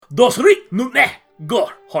dos, ri, nune,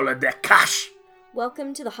 gor, holodeck, cash.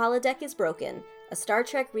 Welcome to The Holodeck is Broken, a Star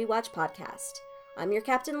Trek rewatch podcast. I'm your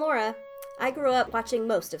Captain Laura. I grew up watching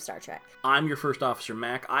most of Star Trek. I'm your first officer,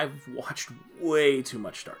 Mac. I've watched way too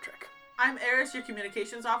much Star Trek. I'm Eris, your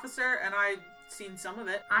communications officer, and I've seen some of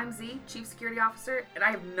it. I'm Z, chief security officer, and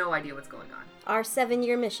I have no idea what's going on. Our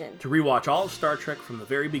 7-year mission. To rewatch all of Star Trek from the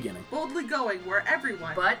very beginning. Boldly going where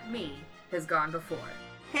everyone But me has gone before.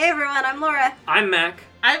 Hey everyone, I'm Laura. I'm Mac.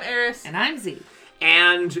 I'm Eris. And I'm Z.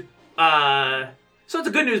 And, so it's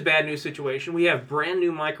a good news, bad news situation. We have brand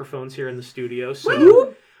new microphones here in the studio,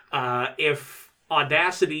 so if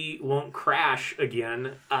Audacity won't crash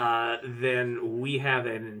again, then we have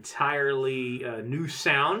an entirely new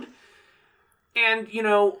sound. And,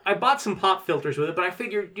 I bought some pop filters with it, but I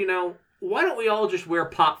figured, why don't we all just wear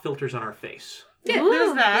pop filters on our face? Yeah,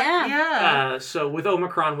 there's that. Yeah. So with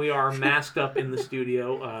Omicron, we are masked up in the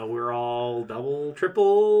studio. We're all double,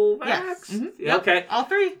 triple vax. Yes. Mm-hmm. Yep. Okay. All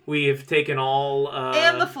three. We have taken all...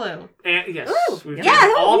 and the flu. And, yes. Ooh, We've yeah,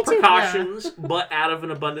 taken all me too. precautions, but out of an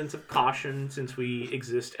abundance of caution, since we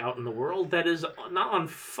exist out in the world that is not on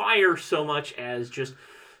fire so much as just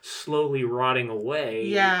slowly rotting away.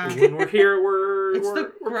 Yeah. When we're here, we're gross-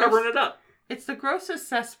 covering it up. It's the grossest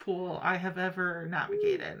cesspool I have ever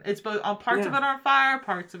navigated. It's both parts of it are on fire,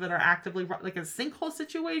 parts of it are actively like a sinkhole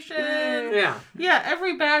situation. Yeah. Yeah,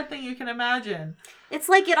 every bad thing you can imagine. It's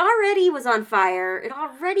like it already was on fire. It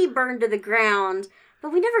already burned to the ground.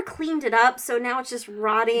 But we never cleaned it up, so now it's just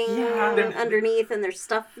rotting underneath and there's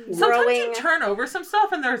stuff Sometimes growing. you turn over some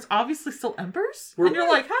stuff and there's obviously still embers. And you're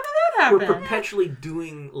like, how did that We're happen? perpetually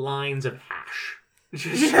doing lines of hash.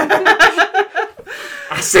 Just,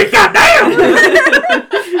 I say, goddamn!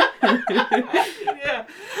 Yeah.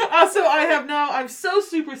 So I'm so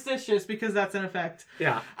superstitious because that's an effect.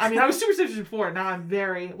 Yeah. I mean, I was superstitious before. Now I'm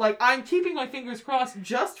I'm keeping my fingers crossed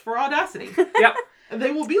just for Audacity. Yep. And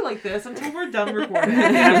they will be like this until we're done recording.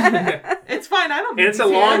 Yeah. It's fine. I don't And it's a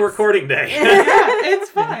need long hands. recording day. Yeah, it's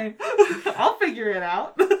fine. I'll figure it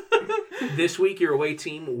out. This week, your away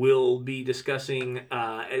team will be discussing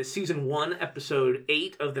Season 1, Episode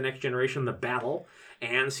 8 of The Next Generation, The Battle,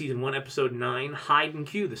 and Season 1, Episode 9, Hyde and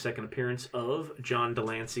Q, the second appearance of John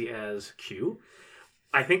Delancey as Q.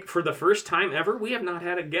 I think for the first time ever, we have not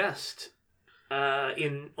had a guest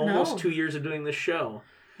in almost 2 years of doing this show.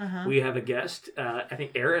 Uh-huh. We have a guest. I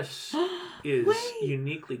think Eris is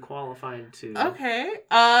uniquely qualified to... Okay.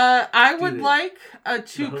 I would the- like the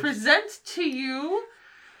to host. present to you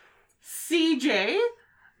CJ,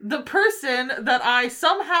 the person that I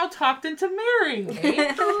somehow talked into marrying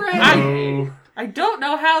me. I don't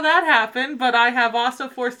know how that happened, but I have also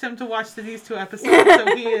forced him to watch these 2 episodes,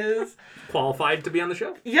 so he is... Qualified to be on the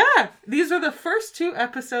show. Yeah, these are the first 2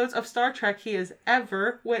 episodes of Star Trek he has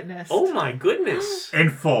ever witnessed. Oh my goodness. In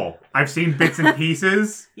full. I've seen bits and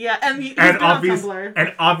pieces. Yeah, and he's and been on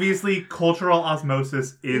Tumblr. obviously cultural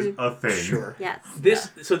osmosis is a thing. Sure. Yes. This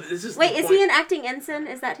is Wait, the is point. he an acting ensign?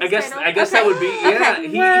 Is that his title? I guess that would be Okay.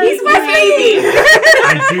 He's my baby!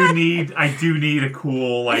 I do need a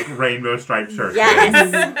cool rainbow striped shirt.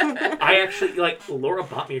 Yes. I actually Laura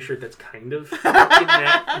bought me a shirt that's kind of in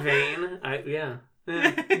that vein.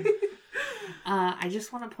 I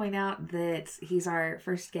just want to point out that he's our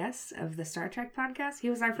first guest of the Star Trek podcast. He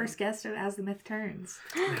was our first guest of As the Myth Turns.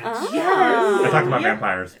 Oh. I talked about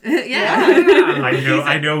vampires. Yeah.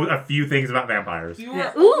 I know a few things about vampires. You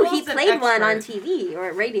were Ooh, he almost an played one on expert. TV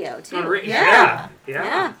or radio, too. Yeah.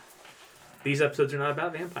 Yeah. These episodes are not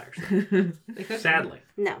about vampires, They could- sadly.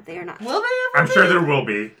 No, they are not. Will they ever I'm sure be? there will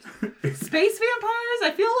be. Space vampires?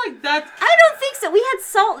 I feel like that's... I don't think so. We had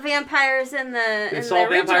salt vampires in the It's all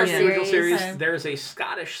original vampires in the original series. series. There's a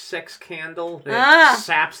Scottish sex candle that Ah.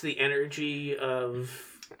 saps the energy of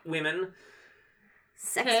women.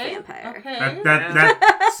 Sex Okay. vampire. Okay.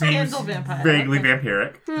 That seems Candle vampire. vaguely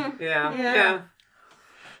vampiric. Yeah.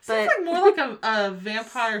 Seems like more like a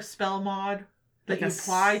vampire spell mod that Like you a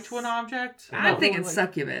apply to an object. I'm thinking like,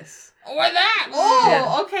 succubus. or that!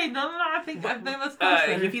 Oh, okay. No. I think that's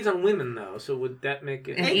closer. He feeds on women, though, so would that make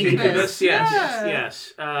it... An incubus.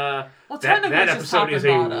 Yes. Well, That technically it's just top episode is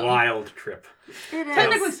and a bottom. wild trip. It is.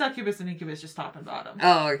 Technically, succubus and incubus just top and bottom.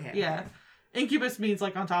 Oh, okay. Yeah. Incubus means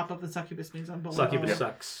on top of, and succubus means on below. Succubus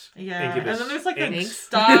sucks. Yeah, Incubus and then there's a inks.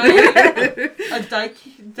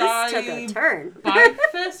 This took a turn.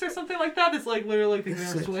 Bifist or something like that. It's literally the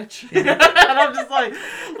switch. And I'm just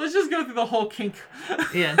let's just go through the whole kink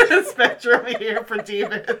spectrum here for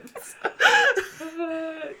demons.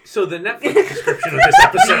 So the Netflix description of this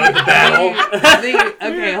episode, The Battle.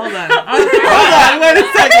 Okay, hold on. Hold on, wait a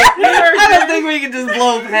second. I don't think we can just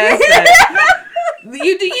blow past that.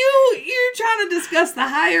 You're trying to discuss the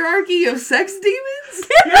hierarchy of sex demons?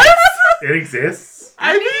 It exists.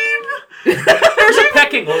 I mean, There's a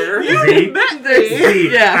pecking order. See,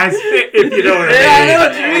 Yeah. if you know what I mean. I know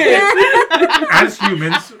what you mean. As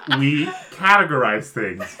humans, we categorize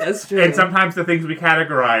things. That's true. And sometimes the things we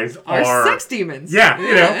categorize are sex demons. Yeah,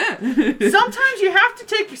 you know. sometimes you have to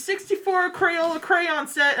take your 64 Crayola crayon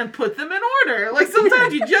set and put them in order. Like,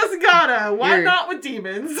 sometimes you just gotta. Why You're- not with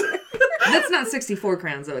demons? That's not 64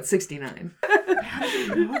 crowns, though. It's 69. How did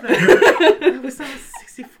you know that? That was a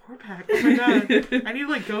 64 pack. Oh my god. I need to,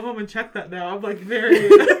 like, go home and check that now. I'm, like, very...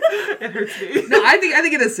 it hurts me. No, I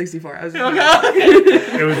think it is 64. I was just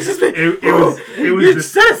Okay. It was You the,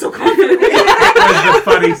 said it so confidently. it was the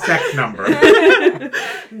funny sex number.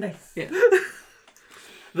 Nice. Yeah.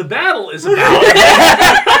 The battle is about.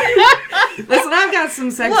 Listen, I've got some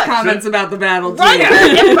sex Look, comments about the battle, too. Riker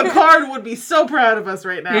and Picard would be so proud of us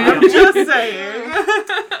right now. I'm just saying.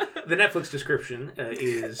 The Netflix description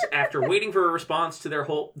is: after waiting for a response to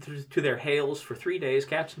their hails for 3 days,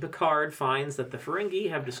 Captain Picard finds that the Ferengi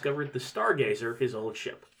have discovered the Stargazer, his old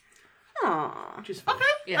ship. Aww. Which is fun. Okay.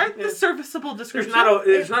 Yeah. The serviceable description.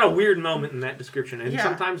 There's not a weird moment in that description, and Yeah.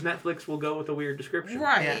 sometimes Netflix will go with a weird description.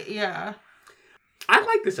 Right, yeah. I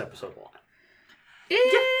like this episode a lot.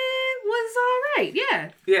 It was all right,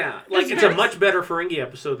 yeah. Yeah, like it's a much better Ferengi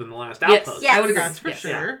episode than the last Yes. Outpost. Yes. I would agree. That's for Yes.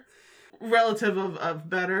 sure. Relative of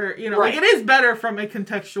better, you know, Right. like it is better from a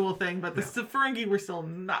contextual thing, but the Ferengi were still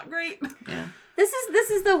not great. Yeah. This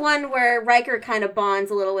is the one where Riker kind of bonds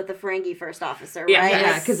a little with the Ferengi first officer, Yeah. right?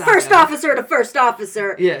 Yeah, Like, 'cause first officer to first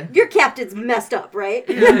officer. Yeah. Your captain's messed up, right?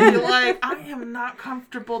 Yeah, you're like, I am not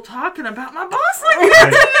comfortable talking about my boss like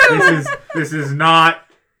that. This is not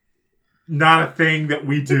a thing that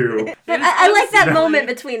we do. But I like that moment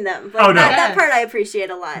between them. Like, Oh, no. that Yes. part I appreciate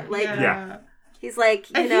a lot. Like, Yeah. he's like,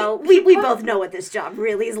 you And know, he we put- both know what this job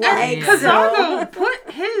really is And like. Yeah. So.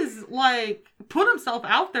 Kazago put himself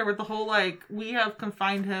out there with the whole, like, we have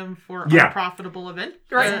confined him for Yeah. unprofitable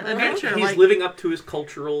adventure. He's Like, living up to his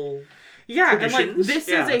cultural. yeah, and like, traditions. this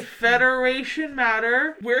Yeah. is a Federation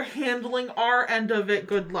matter. We're handling our end of it.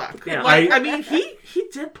 Good luck. Yeah. Like, I mean, he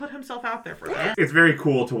did put himself out there for that. It's very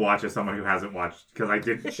cool to watch as someone who hasn't watched,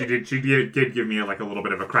 because she did give me like a little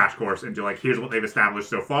bit of a crash course into like, here's what they've established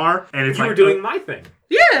so far, and it's You like were doing my thing.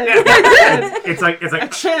 Yeah, I did. it's like I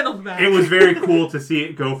channeled that. it was very cool to see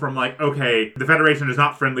it go from like, okay, the Federation is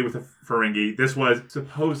not friendly with the Ferengi. This was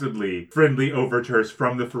supposedly friendly overtures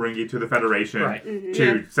from the Ferengi to the Federation Right.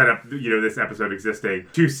 to set up, this episode existing.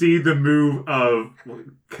 To see the move of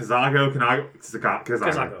Kazago,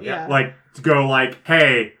 Kazago, yeah. like, to go like,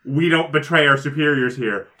 hey, we don't betray our superiors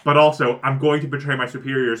here, but also I'm going to betray my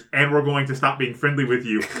superiors and we're going to stop being friendly with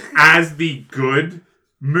you as the good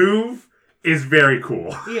move is very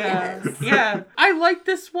cool. Yeah, yeah. I like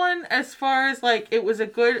this one as far as, like, it was a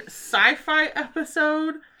good sci-fi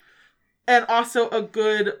episode and also a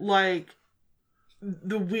good, like,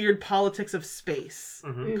 the weird politics of space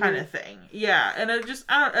Mhm. kind of thing. Yeah, and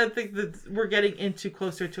I think that we're getting into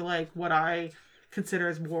closer to, like, what I consider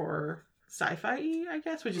as more sci-fi-y, I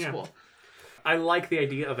guess, which is Yeah. cool. I like the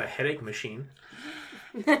idea of a headache machine.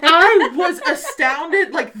 I was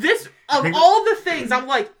astounded. Like, this, of think- all the things, I'm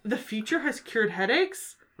like, the future has cured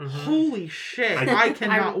headaches? Mhm. Holy shit. I- I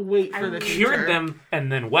cannot wait for the future. Cured them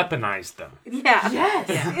and then weaponized them. Yeah. Yes.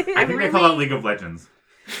 I think they call it League of Legends.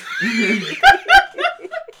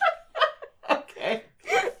 Okay.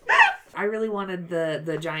 I really wanted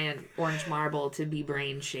the giant orange marble to be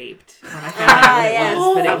brain shaped when I found out what it yes.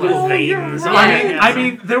 was, but That it little was veins. right. I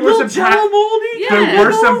mean, there were Little some jello moldy. Yeah. there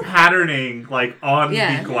were some patterning like on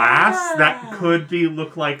Yeah. the glass that could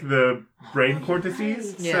look like the brain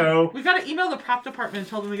cortices. Yeah. So We gotta email the prop department and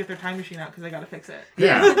tell them to get their time machine out because they gotta fix it.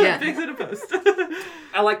 yeah. Yeah. Fix it in post.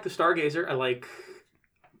 I like the Stargazer. I like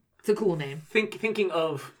It's a cool name. thinking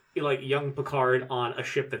of like young Picard on a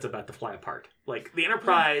ship that's about to fly apart. Like the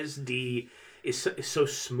Enterprise D is so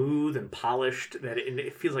smooth and polished that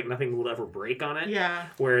it feels like nothing will ever break on it. Yeah.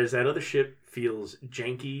 Whereas that other ship feels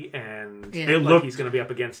janky and Yeah. It like looked- he's going to be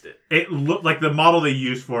up against it. It looked like the model they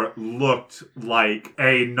used for it looked like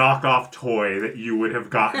a knockoff toy that you would have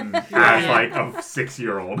gotten as like a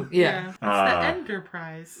 6-year-old. Yeah. It's the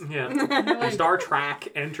Enterprise. Yeah. Star Trek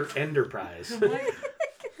Enterprise.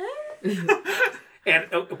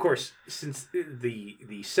 And of course, since the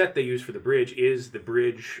set they use for the bridge is the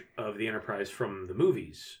bridge of the Enterprise from the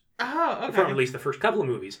movies, Oh, okay. from at least the first couple of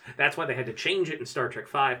movies, that's why they had to change it in Star Trek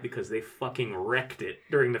V because they fucking wrecked it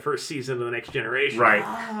during the first season of The Next Generation. Right.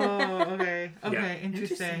 Oh, okay. Okay, Yeah.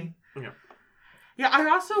 interesting. Yeah. Yeah, I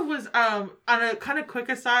also was on a kind of quick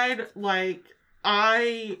aside, like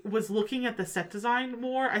I was looking at the set design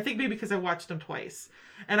more. I think maybe because I watched them twice.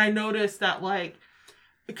 And I noticed that, like,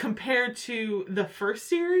 compared to the first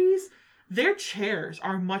series, their chairs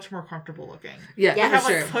are much more comfortable looking. Yeah, They have,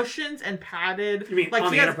 for like, sure. cushions and padded. You mean like,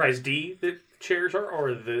 on he the has- Enterprise D, the chairs are,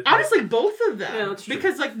 or the... Honestly, both of them. Yeah, that's true.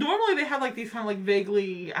 Because, like, normally they have, like, these kind of, like,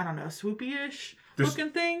 vaguely, I don't know, swoopy-ish looking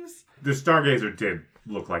things. The Stargazer did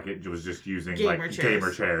look like it was just using Gamer like chairs.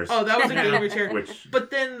 gamer chairs. Oh, that was a gamer chair. Which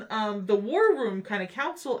But then the war room kind of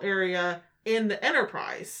council area in the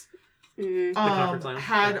Enterprise conference lounge,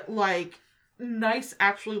 had like nice,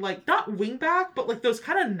 actually, like not wingback, but like those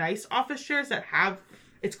kind of nice office chairs that have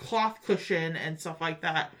its cloth cushion and stuff like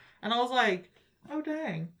that. And I was like, oh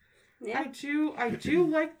dang. Yeah. I do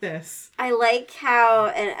like this. I like how,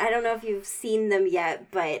 and I don't know if you've seen them yet,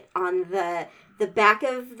 but on the back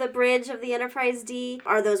of the bridge of the Enterprise D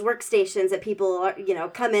are those workstations that people are,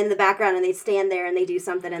 come in the background and they stand there and they do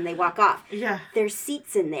something and they walk off. Yeah. There's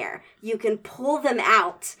seats in there. You can pull them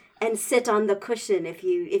out and sit on the cushion if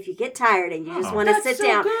you get tired and you just want to That's sit so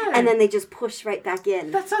down, good. and then they just push right back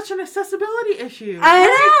in. That's such an accessibility issue. I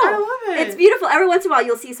know. I love it. It's beautiful. Every once in a while,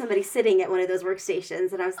 you'll see somebody sitting at one of those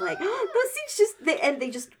workstations, and I was like, oh, those seats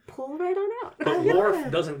they just pull right on out. But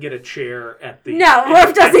Worf doesn't get a chair at the... No,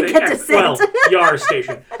 Worf doesn't get to sit. Well, Yar's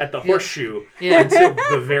station, at the horseshoe, Yeah. until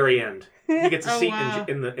the very end. He gets a Oh, seat wow.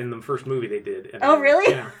 in the first movie they did. And Oh,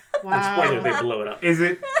 really? Yeah. Wow. Spoiler, they blow it up. is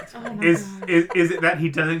it Oh my is, God. is it that he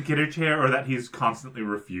doesn't get a chair or that he's constantly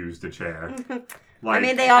refused a chair? Like, I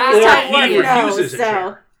mean, they always Or tell he Worf no, refuses a so.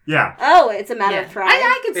 chair. yeah. Oh, it's a matter Yeah. of pride.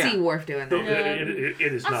 I could Yeah. see Worf doing that. It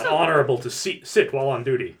is not Also- honorable to sit while on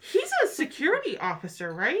duty. He's a security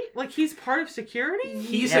officer, right? Like he's part of security?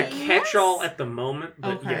 He's Yeah. a catch-all at the moment,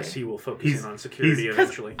 but Okay. yes, he will focus He's- in on security he's-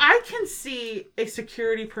 eventually. I can see a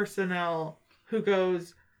security personnel who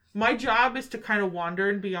goes, my job is to kind of wander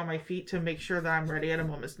and be on my feet to make sure that I'm ready at a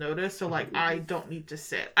moment's notice. So, like, I don't need to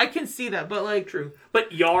sit. I can see that, but, like... True.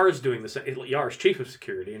 But Yar's doing the same. Yar's chief of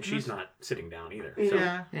security, and she's not sitting down either. So.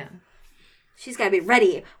 Yeah. Yeah. She's got to be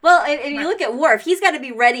ready. Well, if you look at Worf, he's got to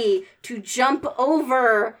be ready to jump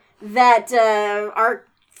over that arc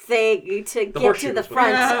thing to get horseshoe to the is what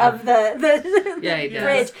front it is. of the Yeah, he does.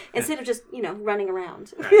 bridge instead of just, running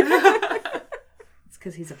around. It's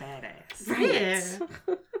because he's a badass.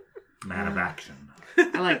 Yeah. Man of action.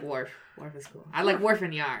 I like Worf. Worf is cool. I like Worf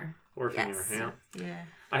and Yar. Orphan Yes. Yar, yeah. Yeah.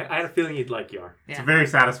 I had a feeling you'd like Yar. It's Yeah. a very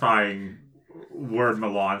satisfying word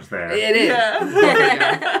melange there. It is. Yeah. Worf and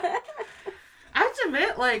Yar. I have to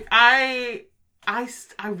admit, like, I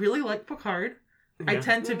really like Picard. I Yeah.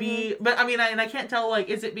 tend to be, but I mean, I can't tell, like,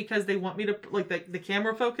 is it because they want me to, like, the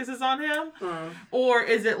camera focuses on him? Or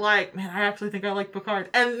is it like, man, I actually think I like Picard.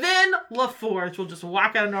 And then LaForge will just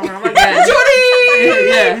walk out of nowhere. I'm like, Yeah. Jordy!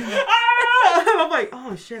 Yeah. Ah! I'm like,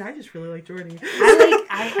 oh shit, I just really like Jordy.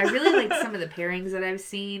 I really like some of the pairings that I've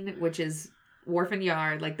seen, which is Worf and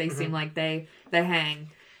Yar. Like they seem like they hang,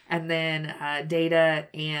 and then Data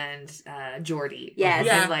and Geordi. Yes.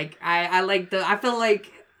 Yeah. And like I like the.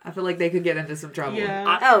 I feel like they could get into some trouble.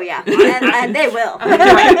 Yeah. Oh, yeah. And they will.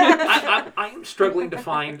 I am struggling to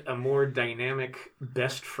find a more dynamic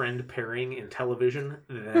best friend pairing in television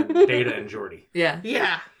than Data and Geordi. Yeah.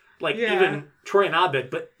 Yeah. Like, Yeah. even Troy and Abed,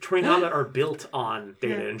 but Troy and Abed are built on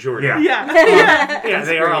Data and Geordi. Yeah. Yeah. Yeah. Yeah,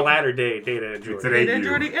 they are a latter day Data and It's Geordi. an Data and AU.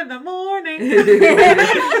 Jordy in the morning.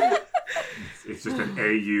 It's just an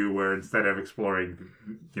AU where instead of exploring,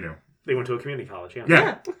 They went to a community college, yeah.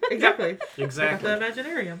 yeah. Exactly. Exactly. The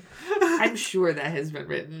Imaginarium. I'm sure that has been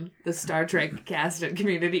written. The Star Trek cast at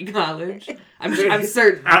community college. I'm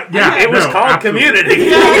certain. Yeah, It was no, called absolutely. Community.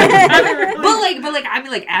 But like I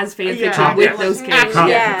mean like as fan Yeah. fiction with Yeah. those characters. Co-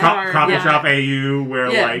 Yeah. Coffee Yeah. Shop AU,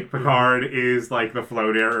 where Yeah. like Picard is like the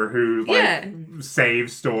floater who like Yeah.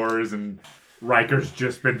 saves stores, and Riker's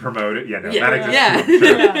just been promoted. Yeah, no, Yeah. that exists. Yeah. too,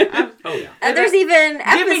 sure. Yeah. Oh, yeah. And there's even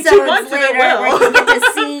Give me 2 episodes months and it later where will. you get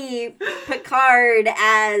to see Picard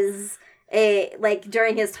as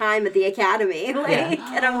during his time at the academy. And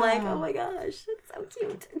I'm like, oh my gosh, that's so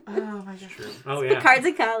cute. Oh my gosh. Oh, yeah. Picard's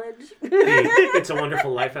in college. It's a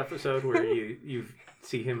Wonderful Life episode where you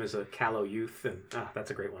see him as a callow youth, and that's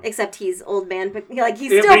a great one. Except he's old man, but he's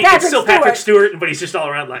Yeah, still but it's Patrick still Stewart. Patrick Stewart, but he's just all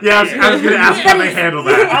around like, Yeah, I was going to ask how they handle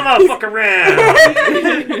that. I'm gonna fuck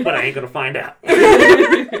around, but I ain't gonna find out.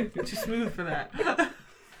 Too smooth for that.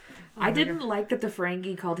 I didn't like that the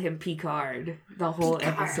Ferengi called him Picard the whole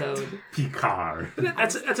episode. Picard.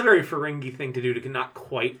 That's a very Ferengi thing to do to not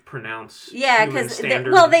quite pronounce. Yeah, human because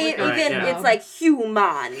standard. they Right, even yeah. it's like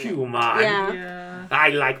human. Human. Yeah. Yeah. I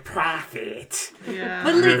like profit. Yeah.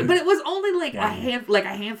 But it was only like a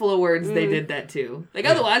handful of words they did that too. Like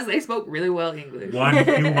otherwise they spoke really well English. 1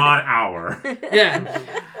 human hour. Yeah.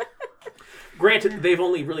 Granted, they've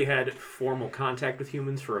only really had formal contact with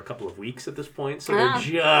humans for a couple of weeks at this point, so Ah. they're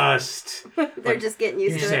just They're just getting you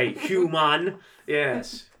used to say it. human.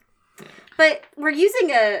 Yes. But we're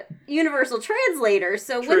using a universal translator,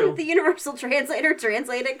 so True. wouldn't the universal translator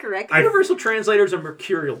translate it correctly? Universal translators are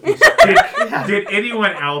mercurial pieces. Did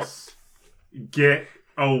anyone else get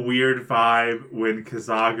a weird vibe when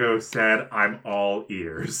Kazago said, "I'm all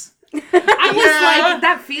ears"? I was Yeah. like,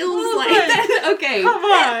 that feels like that. Okay. Come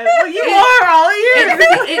on. Well, you are all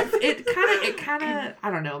ears. It kind of, I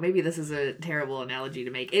don't know, maybe this is a terrible analogy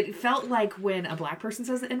to make. It felt like when a black person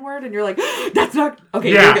says the N-word and you're like, that's not,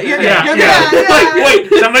 okay, Yeah, you're good, yeah, you're yeah. good. Like,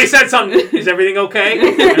 wait, somebody said something. Is everything okay?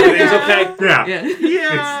 Everything's okay? Yeah. Yeah.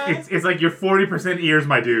 Yeah. It's like you're 40% ears,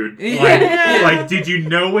 my dude. Yeah. Like, Yeah. like, did you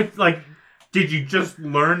know it? Like, did you just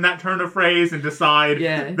learn that turn of phrase and decide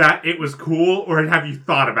Yeah. that it was cool, or have you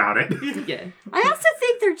thought about it? Yeah. I also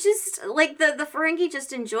think they're just like the Ferengi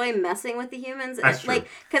just enjoy messing with the humans. That's true. Like,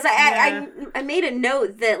 because I made a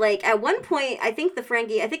note that like at one point I think the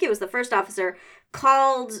Ferengi, I think it was the first officer,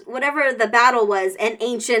 called whatever the battle was an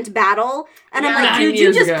ancient battle, and I'm like, 9 dude, you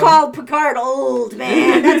years just ago. called Picard old,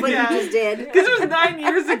 man. That's what Yeah. you just did. Because it was 9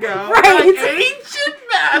 years ago. Right. Like, ancient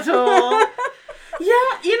battle.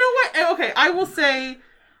 Yeah, you know what? Okay, I will say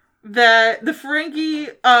that the Ferengi,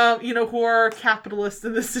 who are capitalists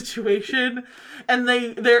in this situation, and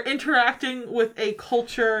they're interacting with a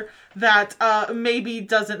culture that maybe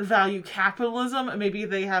doesn't value capitalism. Maybe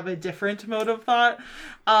they have a different mode of thought.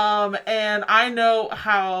 And I know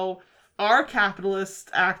how our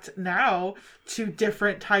capitalists act now to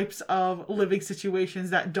different types of living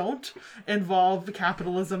situations that don't involve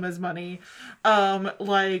capitalism as money.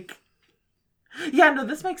 Yeah, no,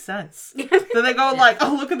 this makes sense. So they go like,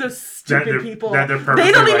 oh, look at those stupid people. That they're They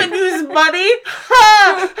purposely don't like- even use money.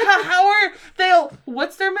 How are they?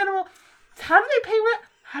 What's their minimum? How do they pay rent?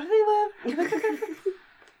 How do they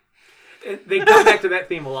live? They come back to that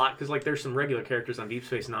theme a lot because, like, there's some regular characters on Deep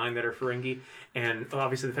Space Nine that are Ferengi, and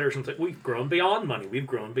obviously the Federation's like, we've grown beyond money, we've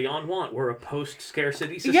grown beyond want, we're a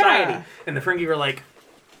post-scarcity society, Yeah. and the Ferengi were like,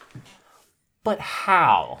 but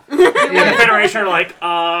how? Yeah. And the Federation are like,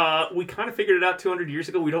 we kind of figured it out 200 years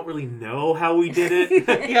ago. We don't really know how we did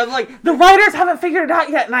it. Yeah, like the writers haven't figured it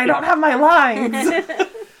out yet, and I don't have my lines.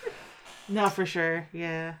 No, for sure.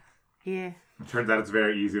 Yeah. Turns out it's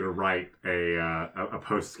very easy to write a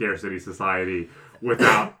post-scarcity society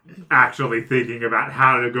without actually thinking about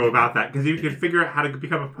how to go about that. Because you can figure out how to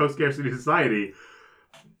become a post-scarcity society.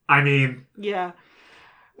 I mean, Yeah.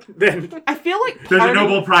 Then I feel like there's a part of-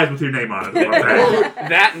 Nobel Prize with your name on it. is what I'm saying.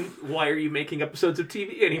 that and why are you making episodes of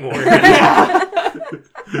TV anymore?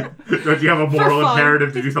 Don't you have a moral fun.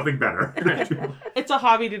 imperative to do something better? It's a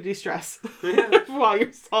hobby to de-stress while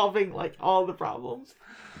you're solving like all the problems.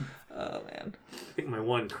 Oh man. I think my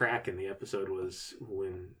one crack in the episode was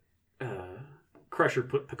when Crusher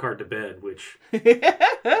put Picard to bed, which don't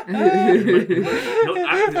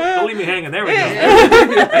leave me hanging. There we go.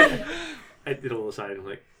 I did a little aside. I'm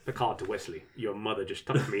like, I call it to Wesley. Your mother just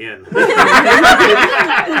tucked me in.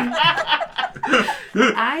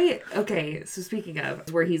 Okay, so speaking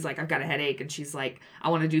of where he's like, I've got a headache, and she's like, I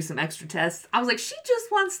want to do some extra tests. I was like, she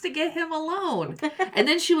just wants to get him alone. And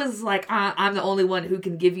then she was like, I'm the only one who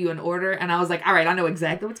can give you an order. And I was like, all right, I know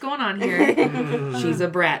exactly what's going on here. She's a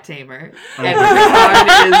brat tamer. And Picard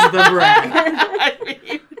is the brat. I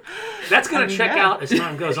mean, That's gonna check out as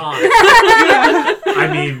time goes on. I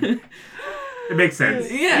mean, it makes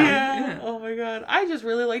sense. yeah. Oh my god. I just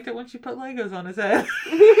really liked it when she put Legos on his head.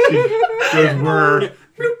 Those were... Did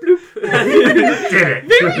it.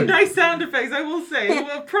 Very nice sound effects, I will say.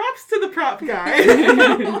 Well, props to the prop guy.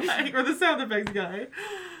 Or the sound effects guy.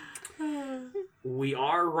 We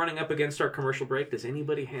are running up against our commercial break. Does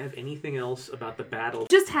anybody have anything else about the battle?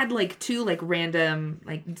 Just had like two like random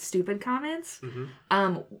like stupid comments.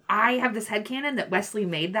 I have this headcanon that Wesley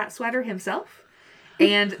made that sweater himself.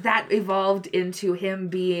 And that evolved into him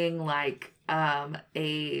being like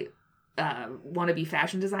a wannabe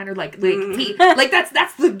fashion designer, like he like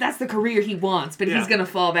that's the career he wants, but Yeah. he's gonna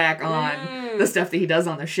fall back on the stuff that he does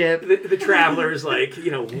on the ship. The Travelers, like,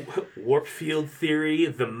 warp field theory,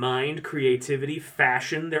 the mind, creativity,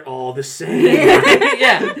 fashion, they're all the same.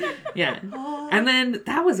 yeah. And then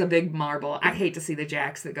that was a big marble. I hate to see the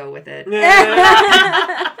jacks that go with it.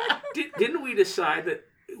 Didn't we decide that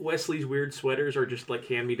Wesley's weird sweaters are just like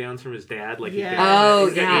hand-me-downs from his dad? Like, Yeah. Oh,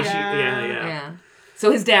 he's got yeah. issue- yeah. Yeah.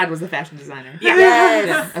 So his dad was the fashion designer.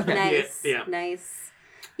 Yes. Yeah, okay. Nice. Yeah. Nice.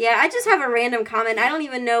 Yeah, I just have a random comment. I don't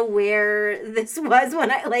even know where this was when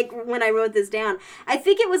I wrote this down. I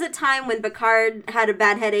think it was a time when Picard had a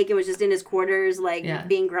bad headache and was just in his quarters, Yeah.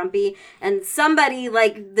 being grumpy. And somebody,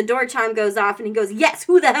 the door chime goes off and he goes, "Yes,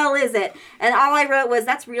 who the hell is it?" And all I wrote was,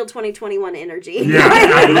 "That's real 2021 energy."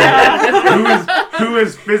 Yeah. Who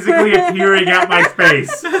is physically appearing at my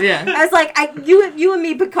space? Yeah. I was like, you and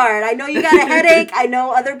me, Picard. I know you got a headache. I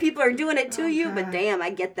know other people are doing it to you, but damn, I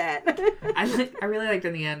get that. I really liked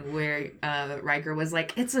in the end where Riker was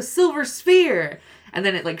like, "It's a silver sphere," and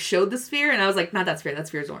then it showed the sphere, and I was like, "Not that sphere. That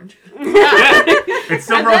sphere's orange." It's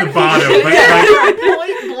silver on the bottom, but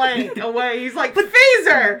point blank away. He's like, "But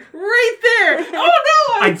phaser, right there! Oh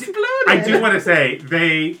no, I exploded!" I do want to say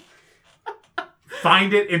they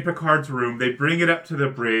find it in Picard's room. They bring it up to the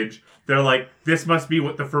bridge. They're like, "This must be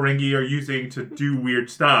what the Ferengi are using to do weird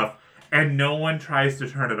stuff," and no one tries to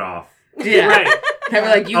turn it off. Yeah. Right. They were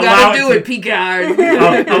like, "You Allow gotta it do to- it, Picard."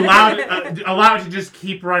 Allow it to just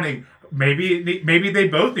keep running. Maybe they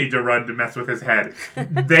both need to run to mess with his head.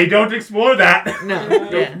 They don't explore that. No.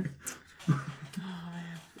 Yeah.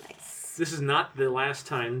 This is not the last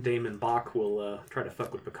time Damon Bach will try to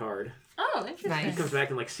fuck with Picard. Oh, interesting. Nice. He comes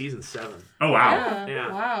back in season 7. Oh wow!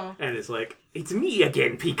 Yeah. Wow. And it's like, "It's me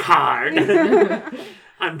again, Picard.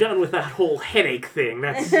 I'm done with that whole headache thing.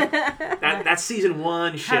 That's season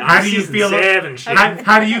 1 shit. How do you Season feel? 7 shit."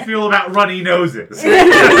 How do you feel about runny noses? Or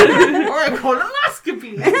a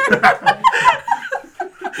colonoscopy.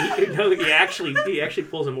 he actually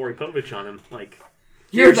pulls a Maury Povich on him. Like,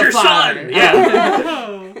 You're "Here's the your father." son." Yeah.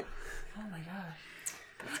 Oh my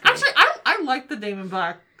gosh. Actually, I like the Damon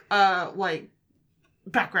Black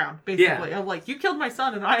background, basically. Yeah. Of you killed my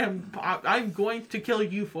son and I'm going to kill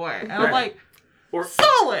you for it. And I'm Right. like, Or,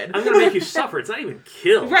 solid. "I'm gonna make you suffer." It's not even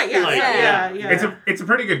kill. Right, yeah, Like, yeah. It's a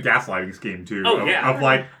pretty good gaslighting scheme too. Oh, of, yeah. of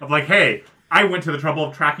like, hey, I went to the trouble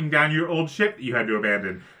of tracking down your old ship that you had to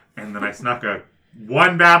abandon, and then I snuck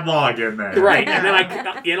one bad log in there. Right, and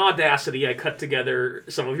then in Audacity, I cut together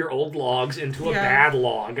some of your old logs into a Yeah. bad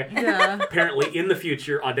log. Yeah. Apparently, in the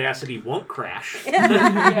future, Audacity won't crash.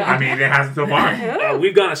 I mean, it hasn't so far.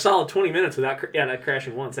 We've gone a solid 20 minutes without not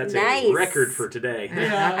crashing once. That's Nice. a record for today.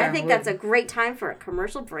 Yeah. I think that's a great time for a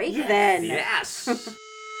commercial break then. Yes.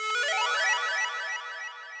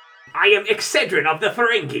 I am Excedrin of the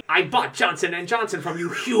Ferengi. I bought Johnson & Johnson from you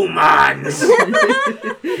humans.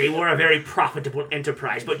 They were a very profitable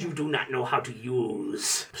enterprise, but you do not know how to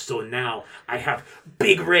use. So now I have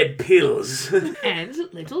big red pills. And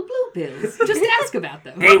little blue pills. Just ask about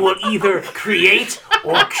them. They will either create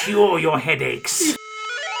or cure your headaches.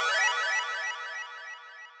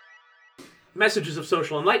 Messages of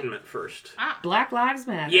social enlightenment first. Black Lives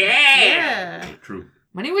Matter. Yeah! True.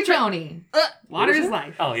 Money with Choni. Water is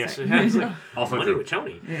life. Oh, yes. It's like, Also money true. with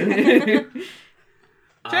Choni.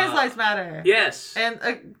 Trans lives matter. Yes.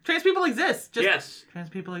 And trans people exist. Just Yes. trans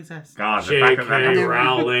people exist. God, the fact that J.K.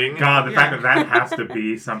 Rowling. the fact that has to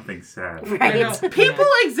be something said. I know. Right. People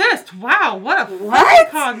exist. Wow, what a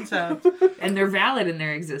What? fun concept. And they're valid in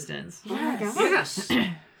their existence. Oh my God. Yes.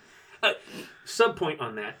 Subpoint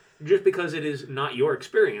on that. Just because it is not your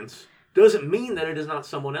experience doesn't mean that it is not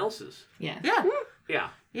someone else's. Yeah. Yeah. Yeah.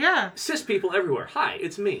 Yeah. Cis people everywhere. Hi,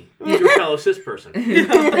 it's me. Your fellow cis person.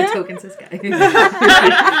 The token cis guy.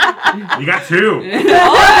 You got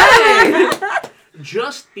 2.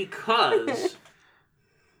 Just because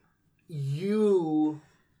you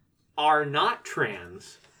are not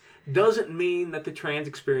trans doesn't mean that the trans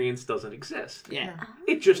experience doesn't exist. Yeah.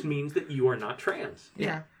 It just means that you are not trans.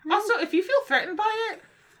 Yeah. Also, if you feel threatened by it,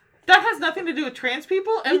 that has nothing to do with trans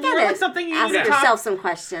people, and You more gotta like something you ask need to talk. yourself some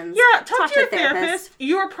questions. Yeah, talk to your a therapist.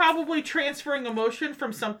 You are probably transferring emotion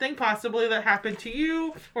from something possibly that happened to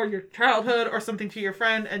you or your childhood or something to your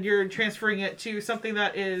friend, and you're transferring it to something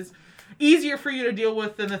that is easier for you to deal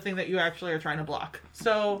with than the thing that you actually are trying to block.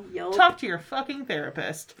 So Yup. talk to your fucking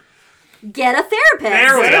therapist. Get a therapist.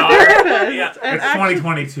 There we are. Therapist. Yeah. And It's actually-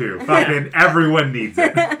 2022. Fucking everyone needs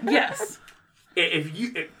it. Yes. If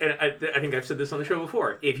you, and I think I've said this on the show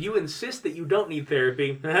before, if you insist that you don't need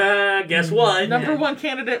therapy, guess what? Number one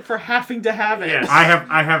candidate for having to have it. Yes.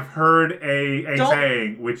 I have heard a Don't-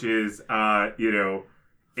 saying, which is,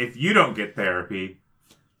 if you don't get therapy,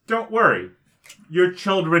 don't worry, your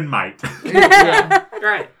children might.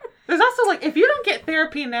 Right. There's also, if you don't get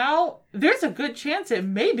therapy now, there's a good chance it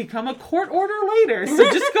may become a court order later. So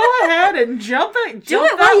just go ahead and jump Do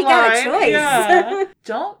it while that you got a line. choice. Yeah.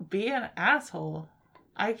 Don't be an asshole.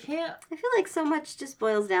 I can't. I feel like so much just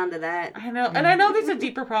boils down to that. I know. And I know there's a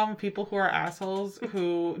deeper problem with people who are assholes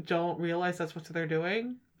who don't realize that's what they're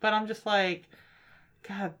doing. But I'm just like,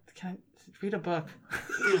 God, can I read a book?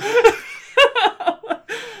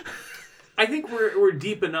 I think we're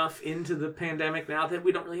deep enough into the pandemic now that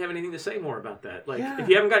we don't really have anything to say more about that. Like, Yeah. if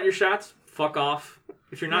you haven't gotten your shots, fuck off.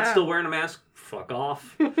 If you're not Yeah. still wearing a mask, fuck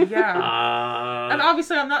off. Yeah. And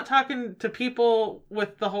obviously, I'm not talking to people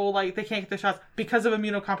with the whole, like, they can't get their shots because of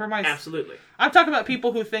immunocompromise. Absolutely. I'm talking about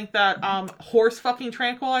people who think that horse fucking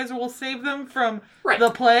tranquilizer will save them from Right. the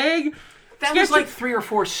plague. That was like 3 or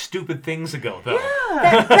 4 stupid things ago, though.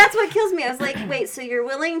 That's what kills me. I was like, wait, so you're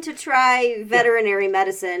willing to try veterinary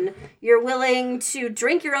medicine. You're willing to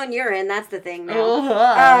drink your own urine. That's the thing now.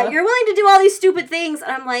 You're willing to do all these stupid things.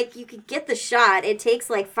 And I'm like, you could get the shot. It takes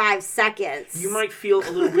like 5 seconds. You might feel a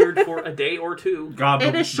little weird for a day or two. God,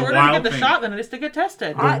 It is shorter to get the shot than it is to get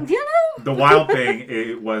tested. You know? The wild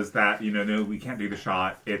thing was that, no, we can't do the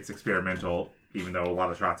shot. It's experimental, even though a lot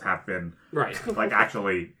of shots have been, Right. like,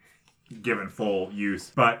 actually given full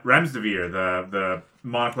use. But Remdesivir, the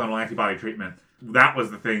monoclonal antibody treatment, that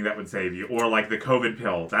was the thing that would save you. Or, like, the COVID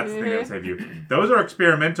pill, that's the thing that would save you. Those are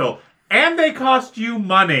experimental, and they cost you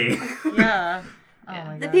money. Yeah. Oh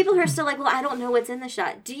my The God. people who are still like, well, I don't know what's in the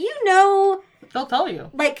shot. Do you know, They'll tell you.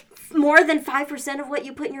 like, more than 5% of what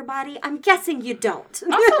you put in your body? I'm guessing you don't.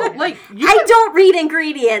 Also, like, you I can, don't read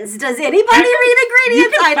ingredients. Does anybody read you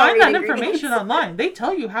ingredients? can I don't find read that ingredients. information online. They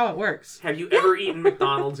tell you how it works. Have you ever eaten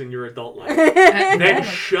McDonald's in your adult life? Then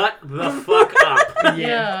shut the fuck up.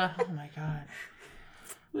 Yeah. Oh my God.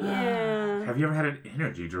 Yeah. Have you ever had an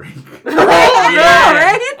energy drink? Yeah.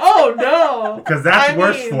 Right? Oh no. Because that's I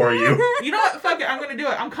worse mean- for you. You know what? Fuck it. I'm gonna do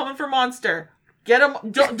it. I'm coming for Monster. Get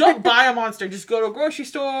them. Don't buy a Monster. Just go to a grocery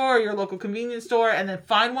store or your local convenience store and then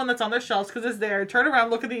find one that's on their shelves because it's there. Turn around,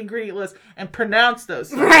 look at the ingredient list, and pronounce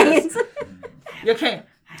those. Right. You can't.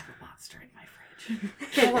 I have a monster in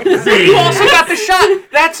my fridge. See, You also got the shot.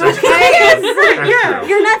 That's okay. that's Yeah. true.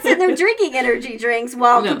 You're not sitting there drinking energy drinks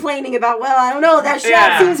while No. complaining about, well, I don't know, that shot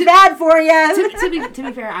Yeah. seems bad for you. to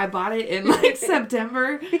be fair, I bought it in like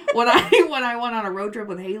September when I went on a road trip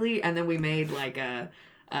with Haley, and then we made like an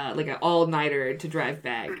all-nighter to drive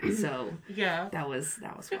back. So Yeah. that was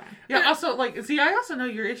fine. Yeah. Also, like, see, I also know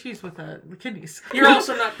your issues with the kidneys. You're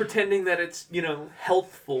also not pretending that it's,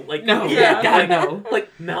 healthful. Like, No, Yeah. God, no. Like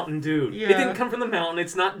Mountain Dew. Yeah. It didn't come from the mountain.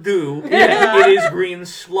 It's not dew. Yeah. It is green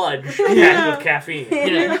sludge packed with caffeine.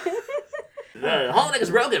 Yeah. The Holodeck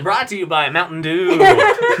is Broken, brought to you by Mountain Dew.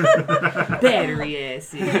 Battery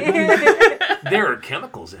acid. There are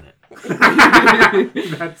chemicals in it.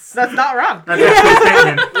 That's That's not wrong. a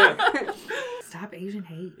statement. Stop Asian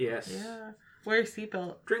hate. Yes. Yeah. Wear your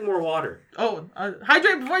seatbelt. Drink more water. Oh,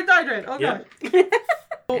 hydrate before you dehydrate. Oh, Yeah. God.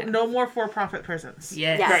 No more for-profit prisons.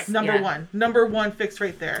 Yes. Yes. Number one fixed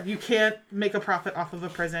right there. You can't make a profit off of a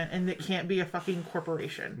prison, and it can't be a fucking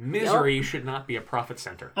corporation. Misery should not be a profit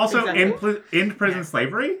center. Also, Exactly. in prison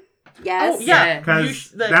slavery, Yes. Oh, yeah. Yeah.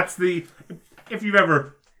 because that's the. If you've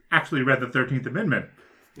ever actually read the 13th Amendment,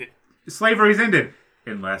 slavery's ended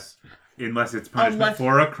unless it's punishment Unless-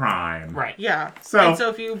 for a crime. Right. Yeah. So- And so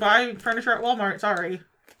if you buy furniture at Walmart, sorry.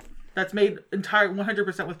 That's made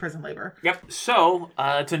 100% with prison labor. Yep. So,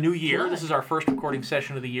 it's a new year. This is our first recording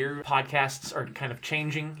session of the year. Podcasts are kind of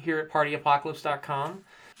changing here at PartyApocalypse.com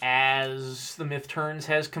as the Myth Turns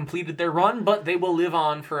has completed their run, but they will live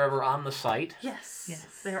on forever on the site. Yes. Yes.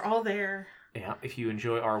 They're all there. Yeah, if you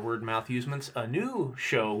enjoy our word-mouth usements, a new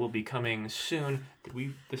show will be coming soon. Did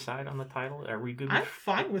we decide on the title? Are we good with I'm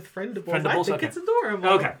fine with Friendables. I Friendables? think Okay. it's adorable.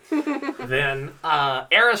 Okay. Then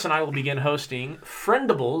Eris and I will begin hosting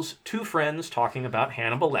Friendables, two friends talking about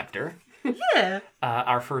Hannibal Lecter. Yeah.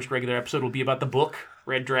 Our first regular episode will be about the book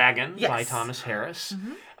Red Dragon by Yes. Thomas Harris.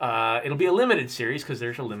 It'll be a limited series because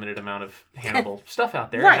there's a limited amount of Hannibal stuff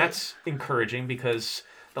out there. Right. And that's encouraging because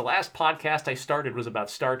the last podcast I started was about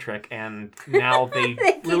Star Trek, and now they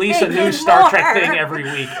keep release a new making Star Trek more. thing every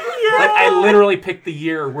week. Like, I literally picked the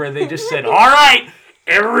year where they just said, all right,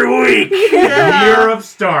 every week. The year of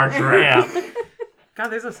Star Trek. Yeah. God,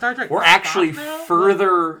 there's a Star Trek. We're actually spin-off now?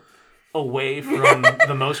 further away from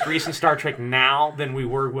the most recent Star Trek now than we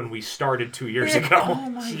were when we started 2 years ago. Oh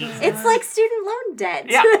my God. It's like student loan debt.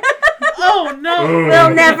 Yeah. Oh no.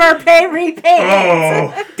 We'll never pay repayments.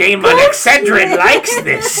 Oh, Damon Excedrin likes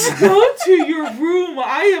this. Go to your room.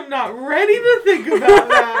 I am not ready to think about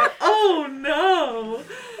that. Oh no.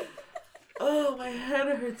 Oh, my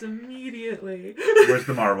head hurts immediately. where's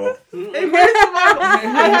the marble? Hey, where's the marble?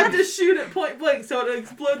 I have to shoot it point blank so it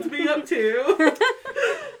explodes me up too.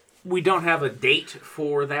 We don't have a date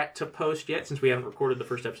for that to post yet, since we haven't recorded the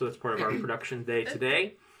first episode. That's part of our production day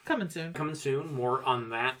today. Coming soon. Coming soon. More on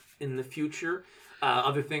that in the future.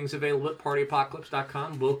 Other things available at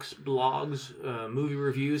partyapocalypse.com. Books, blogs, movie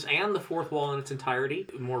reviews, and The Fourth Wall in its entirety.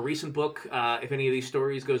 A more recent book, if any of these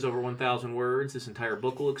stories goes over 1,000 words, this entire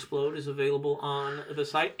book will explode, is available on the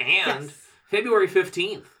site. And February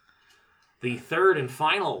 15th, the third and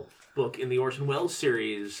final book in the Orson Welles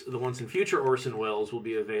series, The Once and Future Orson Welles, will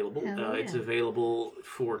be available. It's available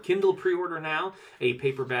for Kindle pre-order now. A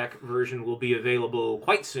paperback version will be available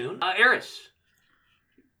quite soon. Eris.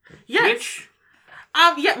 Yes. Twitch.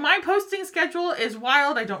 Yeah, my posting schedule is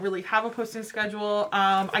wild. I don't really have a posting schedule.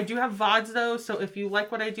 I do have VODs though, so if you like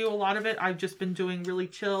what I do, a lot of it, I've just been doing really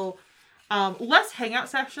chill, less hangout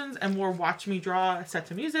sessions and more watch me draw set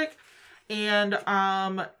to music. And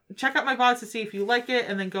check out my VODs to see if you like it,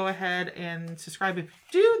 and then go ahead and subscribe if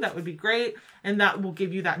you do. That would be great. And that will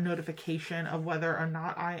give you that notification of whether or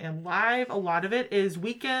not I am live. A lot of it is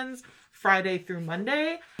weekends, Friday through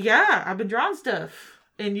Monday. Yeah, I've been drawing stuff.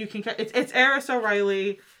 And you can it's Eris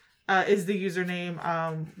O'Reilly is the username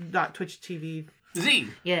 .twitch TV. Z.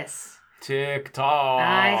 Yes. TikTok.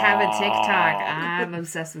 I have a TikTok. I'm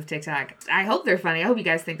obsessed with TikTok. I hope they're funny. I hope you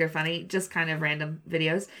guys think they're funny. Just kind of random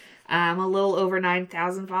videos. I'm a little over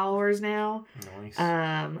 9,000 followers now. Nice.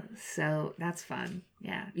 So that's fun.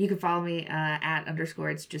 Yeah. You can follow me at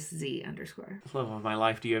 _ it's just Z _. Love of my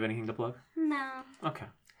life. Do you have anything to plug? No. Okay.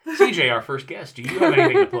 CJ, our first guest. Do you have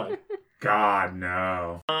anything to plug? God,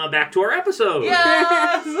 no. Back to our episode.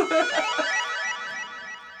 Yes!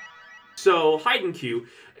 So, Hide and Q,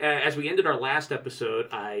 as we ended our last episode,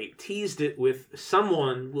 I teased it with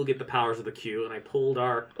someone will get the powers of the Q, and I pulled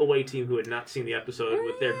our away team who had not seen the episode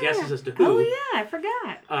with their guesses as to who. Oh, yeah. I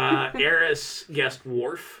forgot. Eris guessed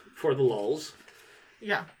Worf for the lulz,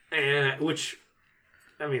 Yeah. and which,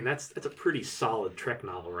 I mean, that's a pretty solid Trek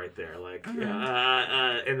novel right there. Like,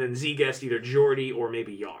 and then Z guessed either Geordi or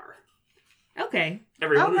maybe Yar. Okay.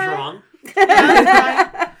 Everyone was Okay. wrong.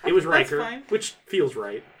 That's fine. It was That's Riker, fine. which feels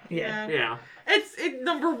right. Yeah. Yeah. It's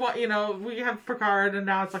number one, we have Picard and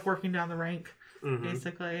now it's like working down the rank,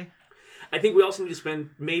 basically. I think we also need to spend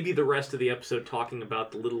maybe the rest of the episode talking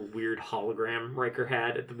about the little weird hologram Riker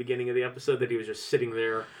had at the beginning of the episode that he was just sitting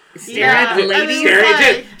there. Stare at the and ladies. he's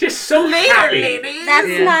Staring, like, just so happy. ladies. That's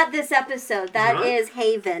Yeah. not this episode. That Not? is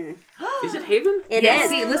Haven. Is it Haven? It is Yeah,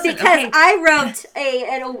 see, listen, because okay. I wrote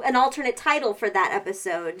an alternate title for that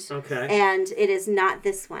episode, Okay. and it is not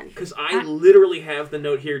this one. Because I literally have the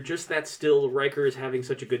note here, just that still Riker is having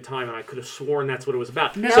such a good time, and I could have sworn that's what it was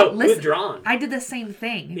about. No, so, listen, withdrawn. I did the same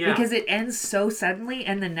thing Yeah. because it ends so suddenly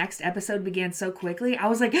and the next episode began so quickly. I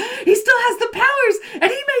was like, he still has the powers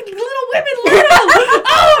and he made little women little.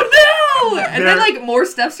 Oh no! And then like more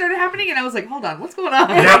stuff started happening and I was like, hold on, what's going on?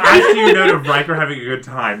 Now, as you note of Riker having a good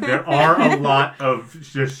time, there are a lot of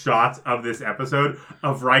just shots of this episode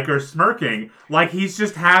of Riker smirking like he's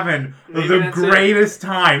just having Maybe the that's greatest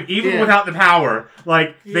time, even Yeah. without the power.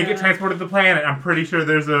 Like, they Yeah. get transported to the planet. I'm pretty sure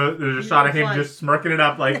there's a shot of him like- just smirking it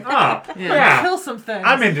up like, oh, Yeah. yeah. Kill some things.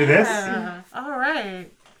 I'm into this. Yeah. All right.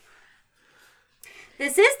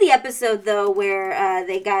 This is the episode, though, where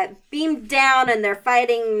they got beamed down and they're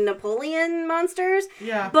fighting Napoleon monsters.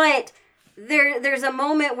 Yeah. But there's a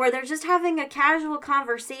moment where they're just having a casual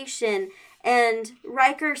conversation, and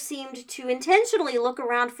Riker seemed to intentionally look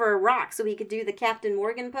around for a rock so he could do the Captain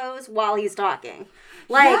Morgan pose while he's talking.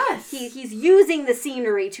 Like, Yes. he's using the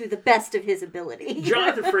scenery to the best of his ability.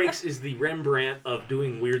 Jonathan Frakes is the Rembrandt of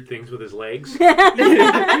doing weird things with his legs.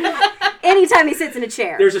 Anytime he sits in a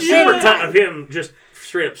chair. There's a super cut of him just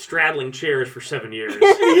straight up straddling chairs for 7 years.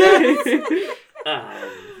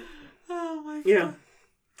 Oh my Yeah.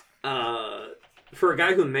 For a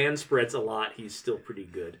guy who manspreads a lot, he's still pretty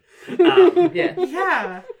good. Yeah.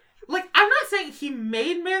 Yeah. Like, I'm not saying he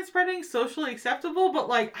made manspreading socially acceptable, but,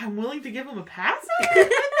 like, I'm willing to give him a pass on it,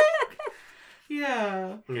 I think.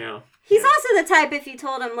 Yeah. Yeah. He's also the type, if you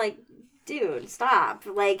told him, like, dude, stop,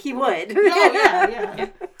 like, he would. Oh, yeah.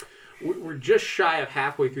 We're just shy of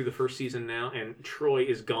halfway through the first season now, and Troy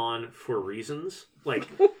is gone for reasons. Like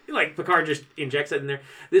Picard just injects that in there.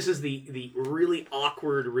 This is the really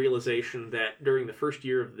awkward realization that during the first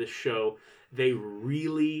year of this show, they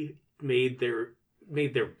really made their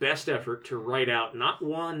best effort to write out not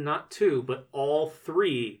one, not two, but all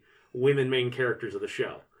three women main characters of the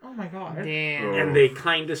show. Oh my god. Damn. And they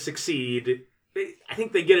kind of succeed. I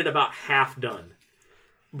think they get it about half done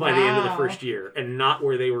by the end of the Wow. first year, and not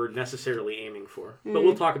where they were necessarily aiming for. But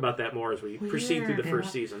we'll talk about that more as we proceed through the Weird.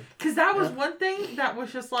 first season. Because that was one thing that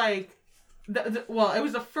was just like, well, it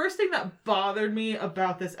was the first thing that bothered me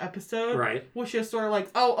about this episode. Right. Was just sort of like,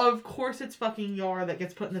 oh, of course it's fucking Yar that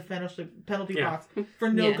gets put in the penalty Yeah. box for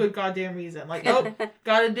no Yeah. good goddamn reason. Like, oh,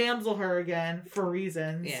 gotta damsel her again for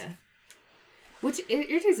reasons. Yeah. Which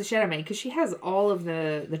irritates the shit out of me because she has all of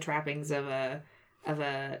the trappings of a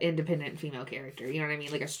independent female character. You know what I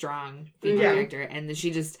mean? Like a strong female Yeah. character, and then she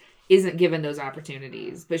just isn't given those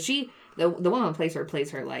opportunities. But the woman who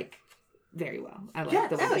plays her like very well. I like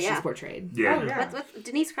the way that she's portrayed. Yeah. Oh, yeah. With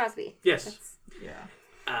Denise Crosby. Yes. Yeah.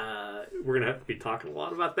 We're gonna have to be talking a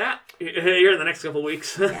lot about that here in the next couple of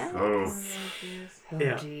weeks. Yeah. Oh. Oh,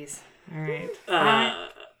 Yeah. jeez. All right.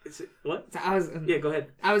 Is it, what? So I was. Yeah, go ahead.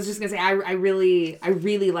 I was just gonna say I really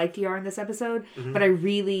liked Yar in this episode, but I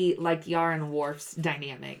really liked Yar and Worf's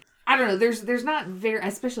dynamic. I don't know. There's not very,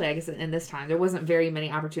 especially I guess in this time, there wasn't very many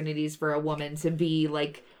opportunities for a woman to be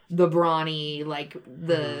like the brawny, like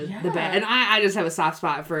the bad. And I just have a soft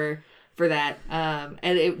spot for that.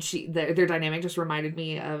 And their dynamic just reminded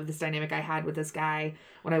me of this dynamic I had with this guy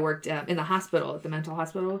when I worked in the hospital, at the mental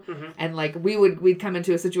hospital. And like we'd come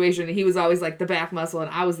into a situation and he was always like the back muscle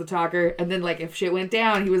and I was the talker. And then like if shit went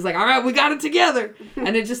down, he was like, all right, we got it together.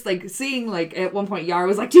 And it just like seeing like at one point Yar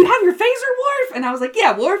was like, do you have your phaser, Worf? And I was like,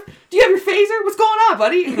 yeah, Worf, do you have your phaser? What's going on,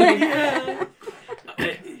 buddy?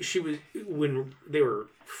 She was, when they were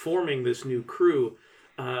forming this new crew,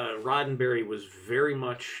 Roddenberry was very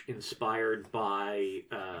much inspired by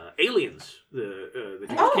Aliens, the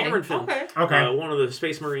James Cameron film. Okay. One of the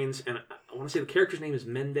Space Marines, and I want to say the character's name is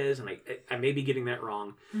Mendez, and I may be getting that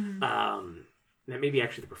wrong. That may be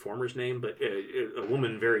actually the performer's name, but a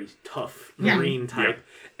woman, very tough Marine type,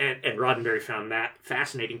 and Roddenberry found that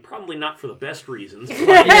fascinating. Probably not for the best reasons,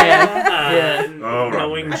 but,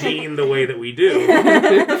 knowing Gene the way that we do.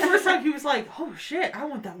 The first time he was like, oh shit, I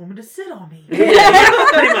want that woman to sit on me.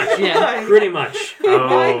 Pretty much. Yeah. Pretty much.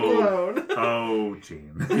 Mind blown. Oh,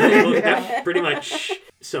 Gene. Pretty much.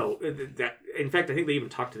 So that, in fact, I think they even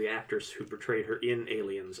talked to the actors who portrayed her in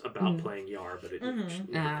Aliens about playing Yar, but it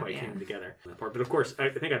never quite came together. That part. But of course, I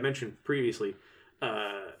think I mentioned previously,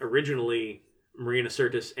 originally Marina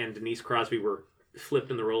Sirtis and Denise Crosby were flipped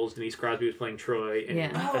in the roles. Denise Crosby was playing Troy, and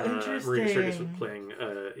Marina Sirtis was playing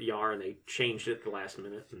Yar, and they changed it at the last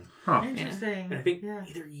minute. And, Interesting. and I think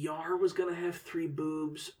either Yar was going to have 3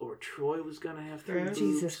 boobs, or Troy was going to have 3 boobs.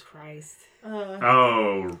 Jesus Christ.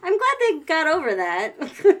 Oh. I'm glad they got over that.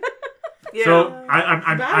 Yeah. So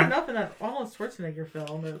I'm Bad enough in that Arnold Schwarzenegger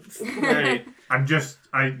film. It's... Right.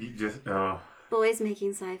 Boys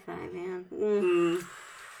making sci-fi, man.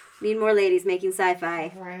 Need more ladies making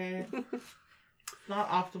sci-fi. Right. Not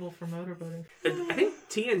optimal for motorboating. I think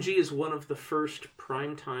TNG is one of the first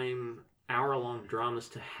primetime hour-long dramas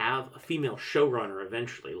to have a female showrunner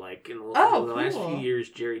eventually. Like, in the last few years,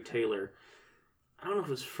 Jerry Taylor, I don't know if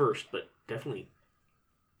it was first, but definitely,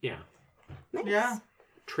 Nice. Yeah.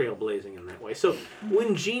 trailblazing in that way. So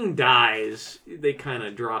when Gene dies, they kind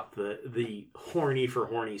of drop the horny for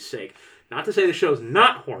horny's sake. Not to say the show's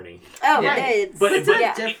not horny, Oh, Yeah. it's, but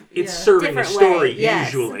it's serving a Different story way,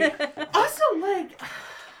 yes. usually. Also, like,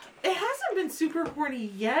 it hasn't been super horny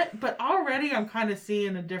yet, but already I'm kind of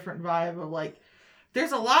seeing a different vibe of, like,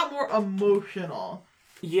 there's a lot more emotional.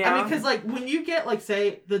 Yeah. I mean, because, like, when you get, like,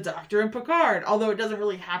 say, the Doctor and Picard, although it doesn't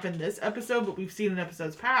really happen this episode, but we've seen in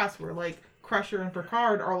episodes past where, like, Crusher and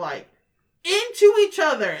Picard are, like, into each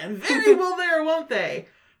other, and very well there, won't they?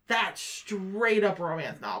 That's straight up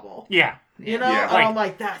romance novel. Yeah. You know? Yeah. And I'm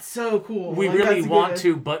like, that's so cool. We Like, really that's want good.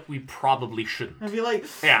 to, but we probably shouldn't. I'd be like,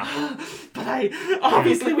 Yeah. but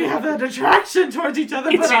obviously we have an attraction towards each other,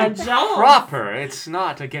 It's but I'm jealous. improper. It's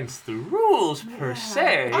not against the rules, per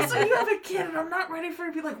se. Also, you have a kid, and I'm not ready for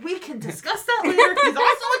it to be like, we can discuss that later. He's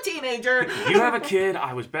also a teenager. You have a kid.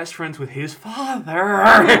 I was best friends with his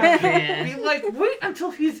father. Be like, wait until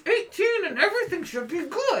he's 18 and everything should be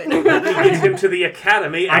good. Leads him to the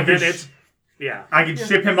academy, and then it's... Yeah. I can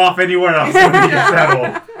ship him off anywhere else when he gets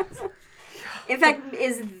settled. In fact,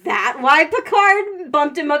 is that why Picard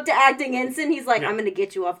bumped him up to acting ensign? He's like, Yeah. I'm going to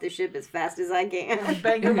get you off the ship as fast as I can.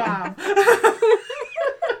 Bang your mom.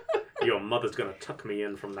 Your mother's gonna tuck me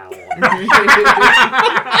in from now on.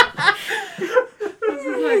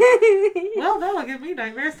 Well, that'll give me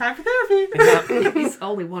nightmares. Time for therapy. Yeah, He's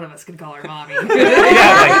only one of us can call her mommy. like,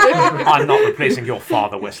 I'm not replacing your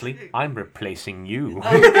father, Wesley. I'm replacing you.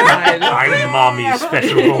 God. I'm mommy's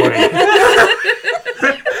special boy.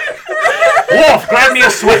 Wolf, grab me a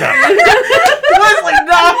sweater. Wesley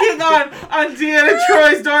knocking on Deanna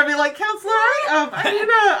Troy's door, be like, Counselor,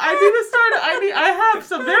 I have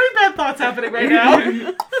some very bad thoughts happening right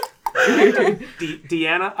now.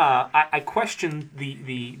 Deanna, I question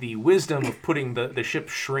the wisdom of putting the ship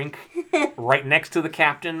Shrink right next to the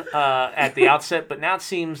captain at the outset, but now it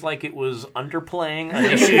seems like it was underplaying an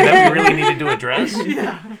issue that we really needed to address.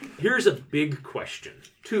 Here's a big question,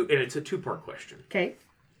 and it's a two-part question. Okay.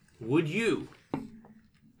 Would you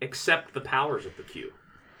accept the powers of the Q?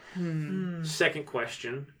 Second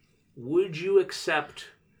question, would you accept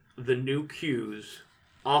the new Q's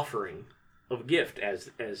offering of gift as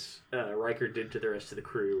Riker did to the rest of the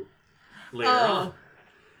crew later on?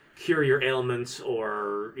 Cure your ailments,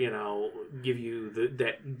 or give you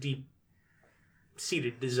that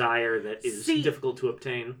deep-seated desire that is difficult to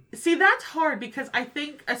obtain. See, that's hard because I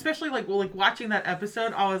think, especially like watching that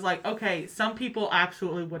episode, I was like, okay, some people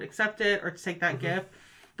absolutely would accept it or take that gift,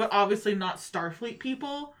 but obviously not Starfleet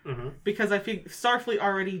people, because I think Starfleet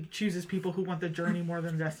already chooses people who want the journey more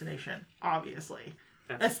than the destination. Obviously,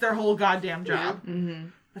 that's their whole goddamn job.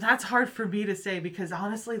 But that's hard for me to say because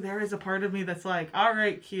honestly, there is a part of me that's like, all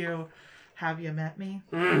right, Q, have you met me?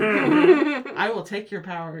 I will take your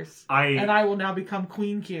powers, and I will now become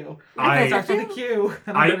Queen Q. It starts with a Q,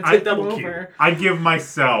 and I'm going to take them over. I give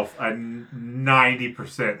myself a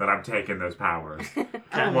 90% that I'm taking those powers.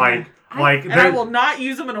 And I will not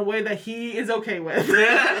use them in a way that he is okay with.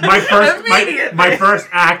 my first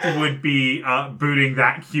act would be booting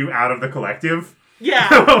that Q out of the collective. Yeah.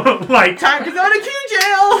 Time to go to Q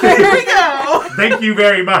jail. Here we go. Thank you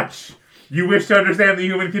very much. You wish to understand the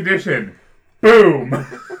human condition. Boom.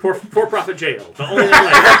 For-profit jail. The only way.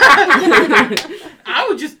 I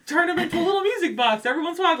would just turn him into a little music box. Every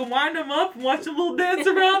once in a while I can wind him up and watch him little dance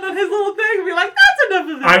around on his little thing and be like, that's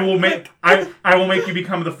enough of this. I will make you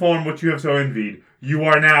become the form which you have so envied. You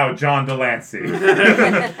are now John Delancey.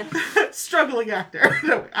 Struggling actor.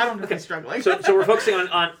 No, I don't know if he's struggling. So we're focusing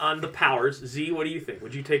on the powers. Z, what do you think?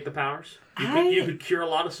 Would you take the powers? You could cure a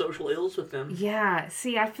lot of social ills with them. Yeah.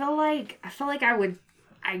 See, I feel like I would.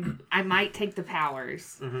 I might take the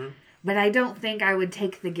powers. But I don't think I would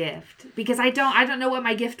take the gift because I don't know what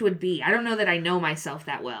my gift would be. I don't know that I know myself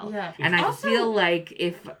that well. Yeah. And I feel like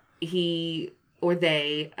if he or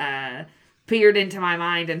they peered into my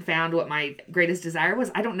mind and found what my greatest desire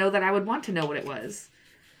was, I don't know that I would want to know what it was.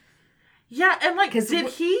 Yeah, and did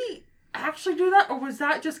he actually do that, or was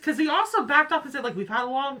that just because he also backed off and said, we've had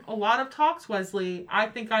a lot of talks, Wesley. I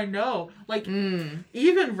think I know.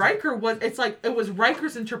 Even Riker it was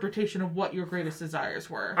Riker's interpretation of what your greatest desires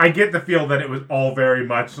were. I get the feel that it was all very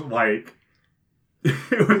much like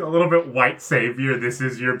it was a little bit white savior. This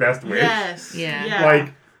is your best wish. Yes. Yeah.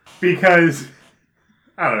 Because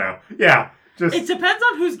I don't know. Yeah. Just it depends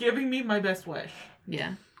on who's giving me my best wish.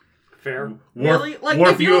 Yeah. Fair. Really?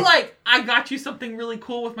 If you're I got you something really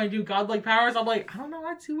cool with my new godlike powers, I'm like, I don't know,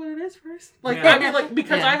 I'd see what it is first.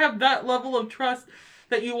 Because I have that level of trust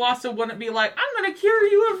that you also wouldn't be like, I'm going to cure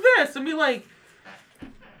you of this. And be like,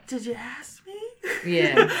 did you ask me?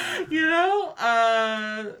 Yeah.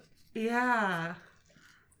 Yeah.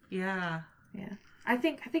 I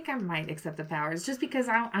think I might accept the powers just because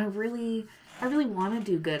I really want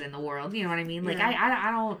to do good in the world. You know what I mean?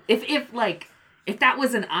 I don't. If that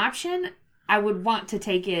was an option, I would want to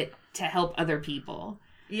take it to help other people.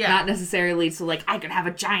 Yeah. Not necessarily so I could have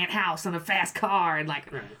a giant house and a fast car and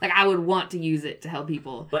I would want to use it to help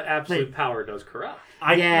people. But absolute power does corrupt.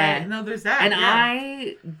 No, there's that. And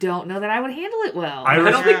I don't know that I would handle it well. I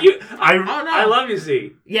don't think you. I love you,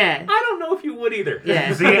 Z. Yeah. I don't know if you would either.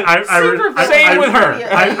 Yeah. Z, same with her.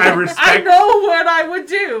 I respect. I know what I would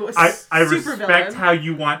do. I respect how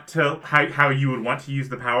you want to how you would want to use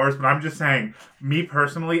the powers, but I'm just saying, me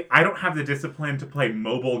personally, I don't have the discipline to play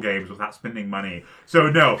mobile games without spending money. So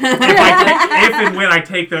no, if and when I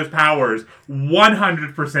take those powers,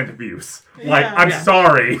 100% abuse. I'm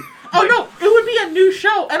sorry. Oh, no, it would be a new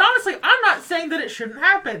show. And honestly, I'm not saying that it shouldn't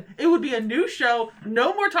happen. It would be a new show.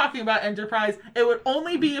 No more talking about Enterprise. It would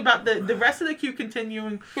only be about the rest of the Q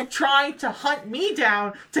continuing, trying to hunt me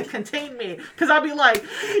down to contain me. Because I'd be like,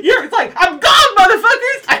 I'm gone,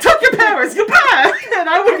 motherfuckers! I took your powers, goodbye! And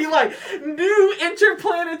I would be new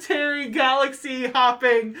interplanetary galaxy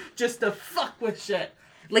hopping just to fuck with shit.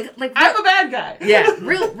 I'm a bad guy. Yeah,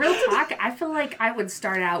 real talk. I feel like I would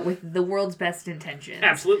start out with the world's best intentions.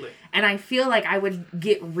 Absolutely. And I feel like I would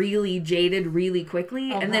get really jaded really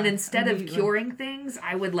quickly, and then instead of curing things,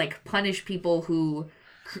 I would punish people who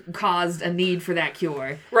caused a need for that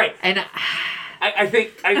cure. Right. And I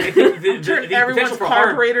think the everyone's for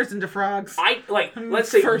carburetors into frogs. Let's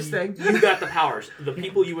say first thing you got the powers. The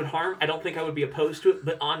people you would harm, I don't think I would be opposed to it,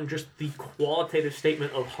 but on just the qualitative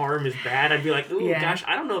statement of harm is bad, I'd be like, ooh, gosh,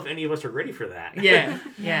 I don't know if any of us are ready for that. Yeah.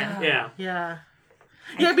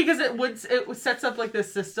 Yeah, because it sets up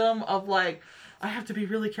this system of I have to be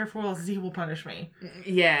really careful or else Z will punish me.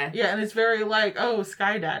 Yeah. Yeah, and it's very like, oh,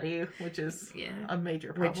 Sky Daddy, which is Yeah. a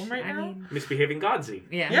major problem right now. Misbehaving Godsy.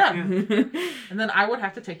 Yeah. Yeah. And then I would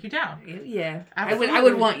have to take you down. Yeah. Absolutely. I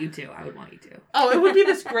would want you to. Oh, it would be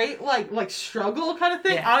this great like struggle kind of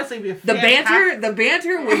thing. Yeah. Honestly, it'd be a The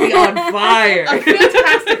banter would be on fire. a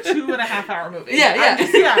fantastic 2.5 hour movie.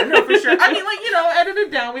 Yeah. No, for sure. I mean, like, edit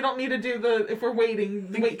it down. We don't need to do if we're waiting,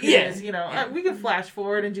 the wait periods, we can flash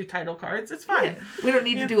forward and do title cards. It's fine. Yeah. We don't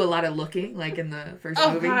need to do a lot of looking like in the first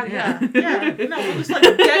Oh, movie. God, yeah. No, we'll just like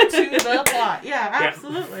get to the plot. Yeah,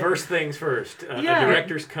 absolutely. First things first. A Yeah.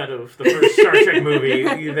 director's cut of the first Star Trek movie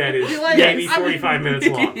that is Like, maybe yes. 45 minutes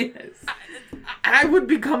long. Yes. I would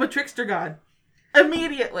become a trickster god.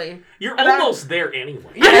 Immediately. You're And almost there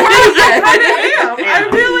anyway. I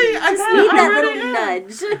really am. Just need that really little am.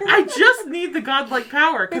 nudge. I just need the godlike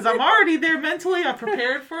power because I'm already there mentally. I'm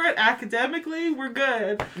prepared for it. Academically, we're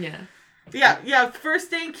good. Yeah. Yeah. First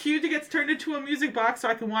thing, Q gets turned into a music box so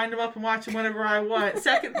I can wind him up and watch him whenever I want.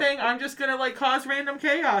 Second thing, I'm just gonna like cause random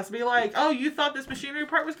chaos. Be like, oh, you thought this machinery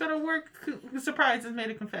part was gonna work? Surprise, it's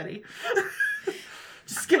made of confetti.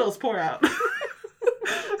 Skittles pour out.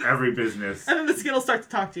 Every business. And then the Skittles start to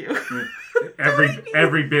talk to you.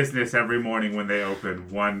 Every business every morning when they open,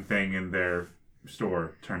 one thing in their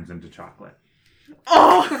store turns into chocolate.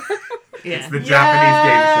 Oh! Yeah. It's the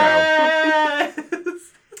Japanese game show.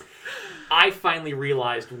 Yes! I finally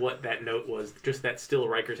realized what that note was. Just that still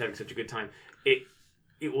Riker's having such a good time. It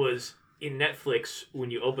was in Netflix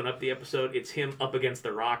when you open up the episode. It's him up against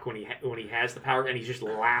the rock when he has the power and he's just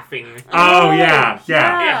laughing. Oh yeah.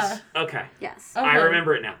 Yes. Okay. Yes. Okay. I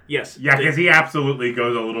remember it now. Yes. Yeah, because he absolutely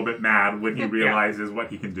goes a little bit mad when he realizes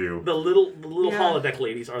what he can do. The little Yeah. holodeck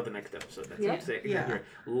ladies are the next episode. That's Yeah. what I'm saying. Yeah.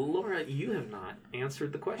 Laura, you have not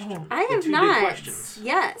answered the question. Oh. I The have two big not. questions.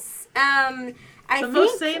 Yes. I The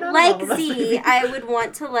most sane think, out of like all of us, Z, maybe. I would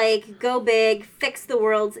want to like go big, fix the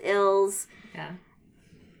world's ills. Yeah.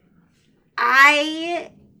 I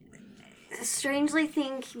strangely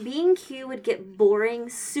think being Q would get boring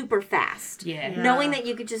super fast. Yeah. Knowing that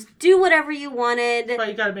you could just do whatever you wanted. But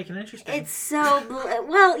you gotta make it interesting. It's so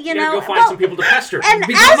well, you You know. gotta go find some people to pester. And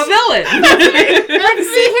Become a villain. but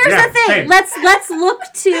see, here's Yeah, the thing. same. Let's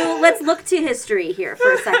look to history here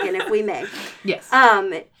for a second, if we may. Yes.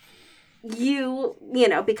 You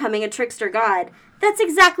know, becoming a trickster god. That's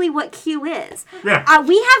exactly what Q is. Yeah.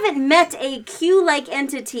 We haven't met a Q-like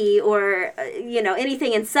entity or,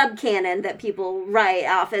 anything in subcanon that people write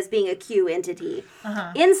off as being a Q entity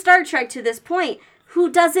in Star Trek to this point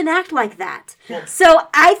who doesn't act like that. So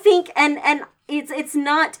I think, and it's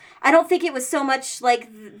not, I don't think it was so much like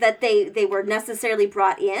that they were necessarily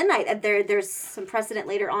brought in. There's some precedent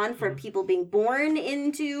later on for people being born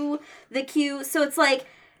into the Q. So it's like,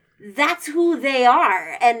 that's who they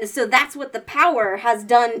are. And so that's what the power has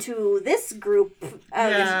done to this group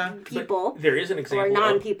of people. There is an Or example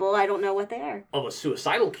non-people. I don't know what they are. of a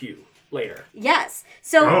suicidal Q later. Yes.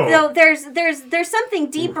 So Oh. though there's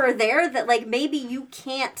something deeper there that like maybe you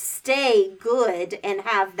can't stay good and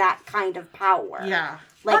have that kind Yeah. of power.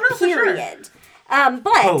 Like Oh, no, for sure. period. But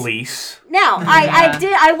Police. now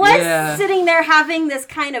I was Yeah. sitting there having this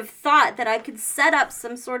kind of thought that I could set up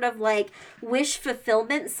some sort of like wish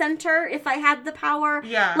fulfillment center if I had the power.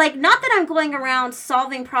 Yeah. Like not that I'm going around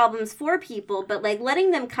solving problems for people, but like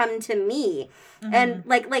letting them come to me. And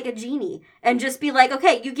like a genie and just be like,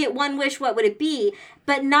 okay, you get one wish, what would it be?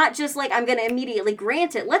 But not just like I'm gonna immediately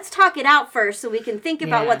grant it. Let's talk it out first so we can think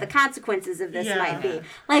about Yeah. what the consequences of this Yeah. might be.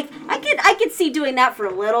 Like I could see doing that for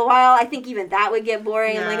a little while. I think even that would get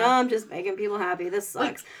boring. I'm like, Yeah. I'm just making people happy. This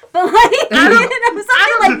sucks. But like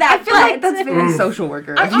something like that. I feel like but- that's very social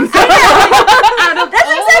worker. That's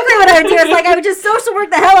exactly what I would do. It's like I would just social work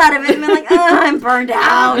the hell out of it and be like, I'm burned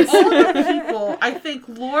out. All the people, I think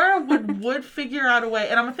Laura would figure out a way.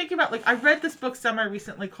 And I'm thinking about, like, I read this book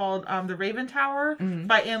semi-recently called The Raven Tower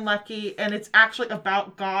by Anne Leckie, and it's actually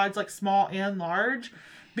about gods, like, small and large,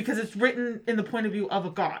 because it's written in the point of view of a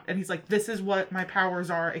god. And he's like, this is what my powers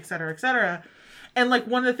are, et cetera, et cetera. And, like,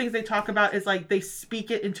 one of the things they talk about is, like, they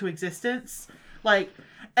speak it into existence. Like,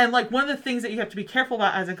 and, like, one of the things that you have to be careful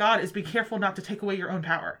about as a god is be careful not to take away your own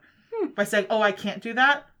power. By saying, oh, I can't do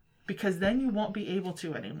that, because then you won't be able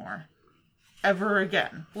to anymore. ever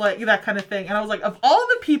again. Like, that kind of thing. And I was like, of all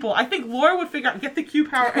the people, I think Laura would figure out, get the Q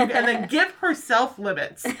power, and then give herself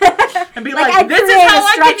limits. And be like, this is how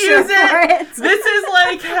I can use it. This is,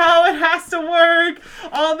 like, how it has to work.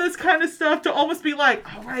 All this kind of stuff to almost be like,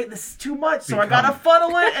 all right, this is too much, so I gotta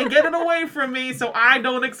funnel it and get it away from me so I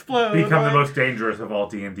don't explode. Become the most dangerous of all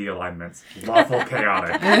D&D alignments. Lawful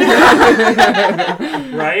chaotic.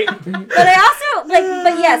 Right? But I also,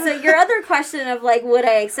 but yeah, so your other question of, like, would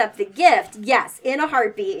I accept the gift? Yes, in a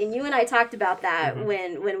heartbeat. And you and I talked about that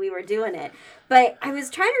when we were doing it. But I was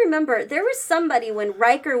trying to remember, there was somebody when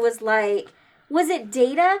Riker was like, was it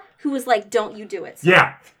Data who was like, don't you do it?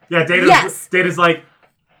 Yeah. Yeah, Data's like,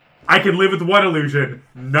 I can live with one illusion,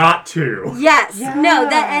 not two. Yes. Yeah. No,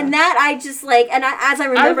 that I just like, and as I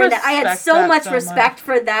remember that, I had so much respect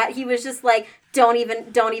for that. He was just like, don't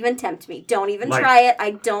even tempt me. Don't even try it.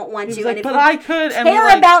 I don't want you. Like, and but if you I could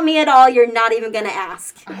care about me at all, you're not even gonna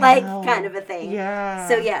ask. Like, know. kind of a thing. Yeah.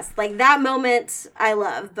 So yes, like that moment I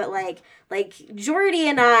love, but like Jordy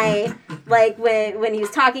and I, like when he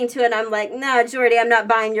was talking to it, and I'm like, no, Jordy, I'm not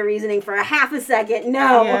buying your reasoning for a half a second.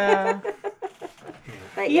 No. Yeah.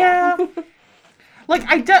 But Yeah. Like,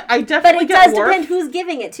 I But definitely it get does Worf. depend who's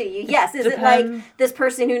giving it to you. Yes, is it like this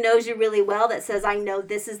person who knows you really well that says, I know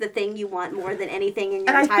this is the thing you want more than anything in your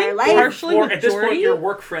And I entire think life? partially Or with at this point, Jordy. your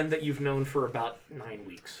work friend that you've known for about 9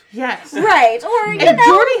 weeks. Yes. Right, or, you And know.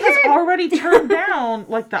 Jordy has already turned down,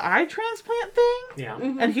 like, the eye transplant thing. Yeah.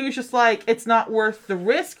 And he was just like, it's not worth the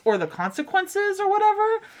risk or the consequences or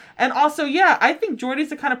whatever. And also, yeah, I think Jordy's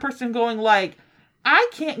the kind of person going like, I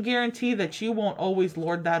can't guarantee that you won't always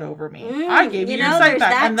lord that over me. I gave you your sight there's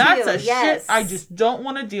back. that And that's too, a yes. shit I just don't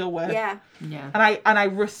want to deal with. Yeah. Yeah. And I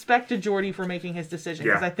respected Jordy for making his decision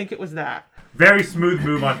because Yeah. I think it was that. Very smooth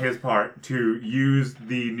move on his part to use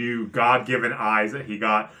the new God-given eyes that he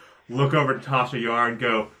got, look over to Tasha Yar and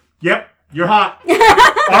go, yep, you're hot.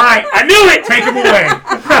 All right, I knew it. Take him away.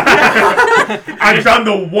 I've done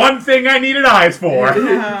the one thing I needed eyes for. Like,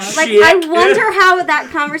 I wonder how that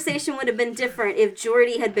conversation would have been different if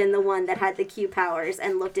Jordy had been the one that had the Q powers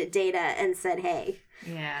and looked at Data and said, hey.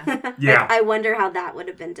 Yeah. Yeah. I wonder how that would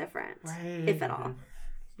have been different, Right. if at all.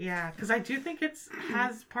 Yeah, because I do think it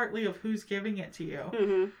has partly of who's giving it to you.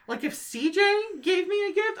 Mm-hmm. Like, if CJ gave me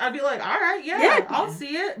a gift, I'd be like, all right, Yeah. I'll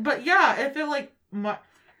see it. But yeah, if it like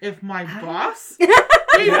if my boss gave me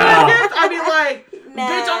a gift, I'd be like, Nah.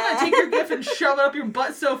 bitch, I'm gonna take your gift and shove it up your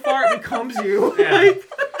butt so far it becomes you. Yeah. Like,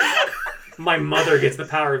 My mother gets the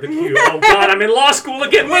power of the Q. Oh God, I'm in law school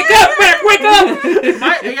again. Wake up, Mac, wake up!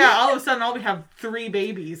 all of a sudden I'll have 3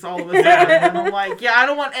 babies all of a sudden. And I'm like, yeah, I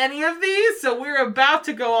don't want any of these, so we're about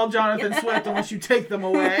to go all Jonathan Swift unless you take them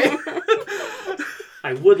away.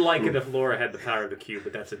 I would like it if Laura had the power of the Q,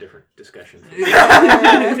 but that's a different discussion.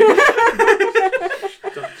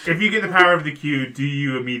 If you get the power of the Q, do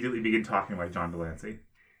you immediately begin talking like John Delancey?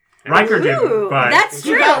 Riker didn't, Ooh, but that's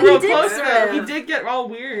He true. got He real did close sort to of. He did get all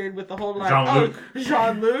weird with the whole like, Jean-Luc.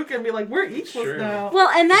 Jean-Luc, and be like, we're equals Sure. now. Well,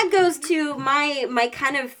 and that goes to my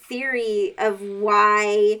kind of theory of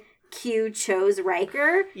why Q chose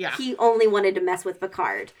Riker. Yeah. He only wanted to mess with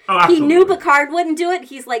Picard. Oh, He knew absolutely. Picard wouldn't do it.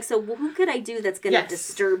 He's like, so who could I do that's going to Yes.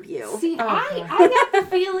 disturb you? See, Oh, I got the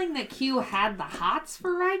feeling that Q had the hots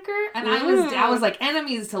for Riker, and I was like,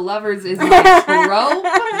 enemies to lovers is my trope.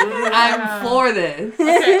 I'm for this.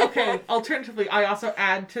 Okay. Alternatively, I also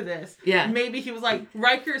add to this. Yeah. Maybe he was like,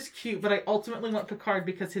 Riker's cute, but I ultimately want Picard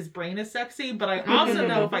because his brain is sexy, but I also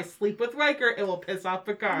know if I sleep with Riker, it will piss off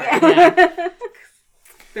Picard. Yeah.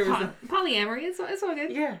 There was a, Polyamory, it's all good.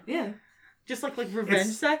 yeah. Yeah. Just like revenge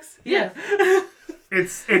It's- sex? Yeah.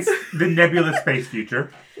 it's the nebulous space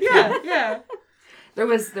future. Yeah. There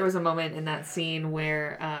was a moment in that scene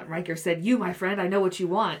where Riker said, "You, my friend, I know what you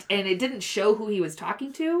want," and it didn't show who he was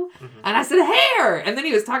talking to. And I said, "Hair," and then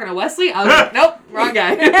he was talking to Wesley. I was like, "Nope, wrong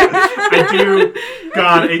guy." I do.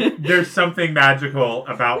 God, there's something magical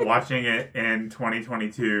about watching it in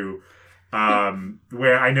 2022,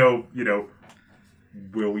 where I know,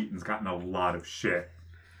 Will Wheaton's gotten a lot of shit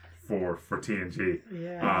for TNG,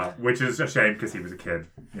 Yeah. which is a shame because he was a kid,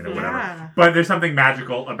 whatever. Yeah. But there's something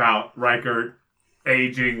magical about Riker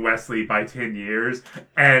aging Wesley by 10 years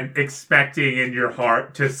and expecting in your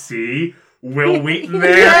heart to see Will Wheaton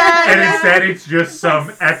there, and instead it's just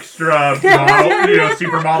some extra model,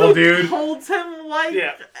 supermodel dude. Holds him like,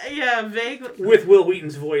 vaguely. With Will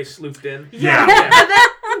Wheaton's voice looped in. Yeah. And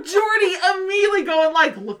then Jordy immediately going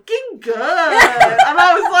like, looking good. And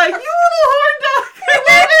I was like, you little horn dog. I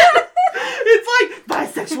love it. It's like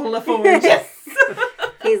bisexual LaForge. Yes.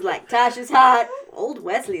 He's like, Tasha's hot. Old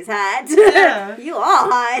Wesley's hot. Yeah. You all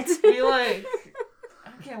hot. Be like,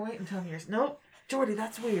 I can't wait until years. Nope. Jordy,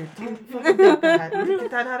 that's weird. Don't fucking do it. that.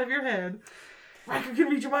 Get that out of your head. Riker can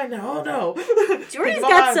read your mind now. Oh no. Jordy's Think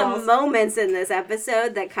got about some eyeballs. moments in this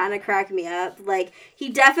episode that kind of crack me up. Like, he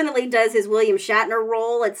definitely does his William Shatner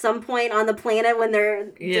role at some point on the planet when they're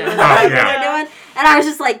Yeah. doing Oh, what yeah. they're doing. And I was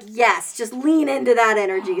just like, yes, just lean into that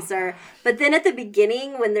energy, sir. But then at the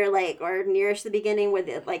beginning, when they're like, or nearish the beginning, where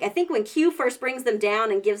they, like, I think when Q first brings them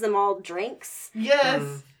down and gives them all drinks,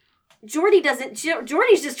 Yes. Jordy's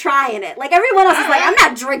just trying it. Like, everyone else is like, I'm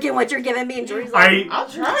not drinking what you're giving me. And Jordy's like, I'll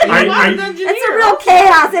try. I- You're I- an engineer. it's a real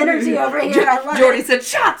chaos energy over here. I love Jordy it. said,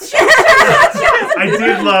 shots! I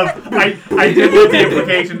did love the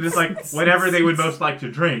implication, just like whatever they would most like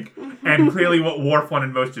to drink. And clearly what Worf wanted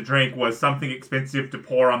most to drink was something expensive to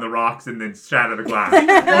pour on the rocks and then shatter the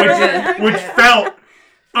glass. which felt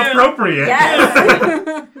appropriate.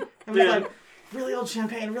 Yes. I was like, really old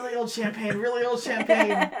champagne, really old champagne, really old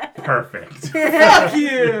champagne. Perfect. Fuck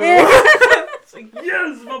you. It's like,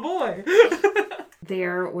 yes, my boy.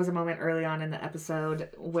 There was a moment early on in the episode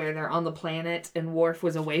where they're on the planet and Worf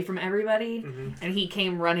was away from everybody, and he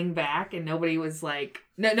came running back, and nobody was like,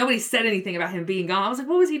 nobody said anything about him being gone. I was like,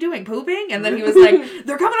 what was he doing? Pooping? And then he was like,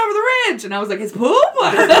 they're coming over the ridge, and I was like, his poop?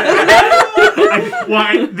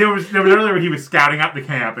 There was earlier where he was scouting out the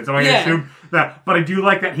camp, and so I Yeah. assumed that. But I do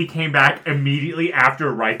like that he came back immediately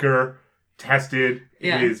after Riker tested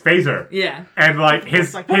Yeah. his phaser. Yeah. And like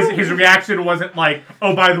his reaction wasn't like,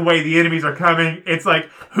 oh, by the way, the enemies are coming. It's like,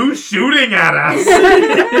 who's shooting at us?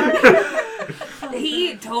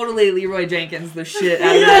 He totally Leroy Jenkins the shit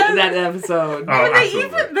out of that episode. Oh, I mean,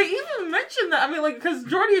 absolutely. they even mentioned that. I mean, like, because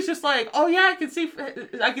Jordy is just like, oh yeah, I could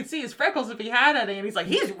see his freckles if he had any, and he's like,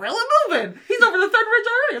 he's really moving. He's over the third ridge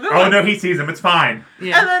already. And they're Oh like, no, he sees him. It's fine.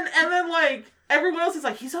 Yeah. and then like everyone else is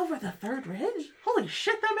like, he's over the third ridge. Holy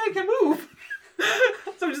shit, that man can move.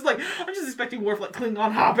 So I'm just expecting Worf like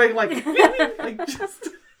Klingon hopping, like just.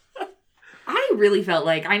 I really felt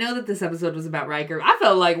like, I know that this episode was about Riker. I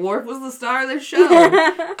felt like Worf was the star of this show.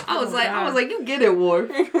 I was like, you get it, Worf.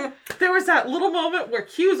 There was that little moment where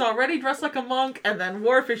Q's already dressed like a monk, and then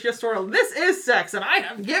Worf is just sort of, this is sex, and I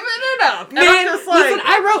have given it up. And Man, I'm just like, listen,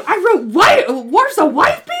 I wrote, Worf's a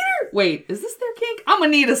wife beater? Wait, is this their kink? I'm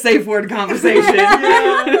gonna need a safe word conversation.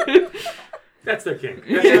 That's their king.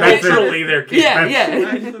 That's Naturally their king. Yeah,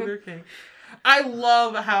 That's- yeah. okay. I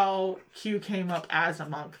love how Q came up as a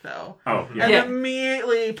monk, though. Oh, yeah. And Yeah.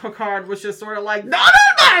 immediately Picard was just sort of like, not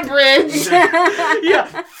on my bridge! Yeah,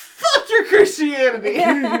 fuck your Christianity!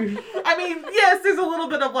 I mean, yes, there's a little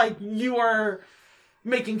bit of like, you are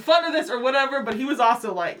making fun of this or whatever, but he was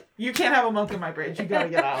also like, you can't have a monk in my bridge. You gotta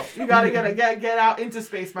get out. You gotta get out into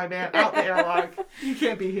space, my man. Out the airlock. You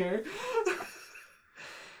can't be here.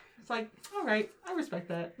 It's like, alright, I respect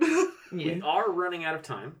that. We are running out of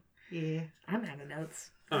time. Yeah. I'm out of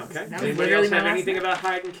notes. Okay. That was Anybody literally else my have last anything note. about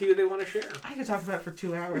Hyde and Q they want to share? I could talk about it for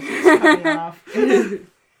 2 hours. Just cut me off.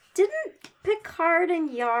 Didn't Picard and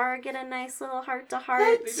Yar get a nice little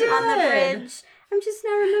heart-to-heart They on the did. bridge? I'm just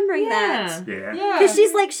now remembering that. Yeah. Yeah. Because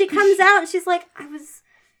she's like, she comes out and she's like, I was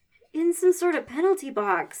in some sort of penalty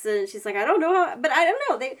box. And she's like, I don't know how, but I don't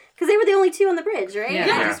know. Because they were the only two on the bridge, right? Yeah.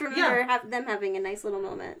 And I Yeah. just remember them having a nice little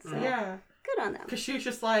moment. So Yeah. good on them. Because she was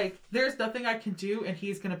just like, there's nothing I can do, and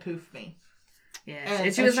he's going to poof me. Yeah.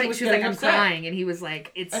 And she was like, getting I'm upset. crying. And he was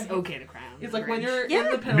like, it's And okay to cry. on It's the like, when bridge. you're Yeah.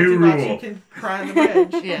 in the penalty New box, rule. you can cry on the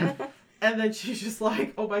bridge. Yeah. And then she's just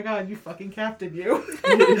like, oh my god, you fucking captain, you.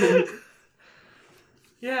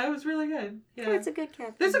 Yeah, it was really good. Oh, Yeah. it's a good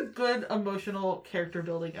captain. There's a good emotional character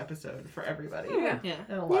building episode for everybody. Yeah. Yeah.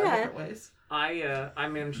 In a lot Yeah. of different ways. I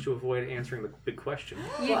managed to avoid answering the big question.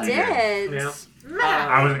 You But- did. Yeah.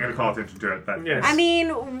 I wasn't going to call attention to it, but Yes. I mean,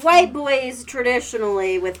 white boys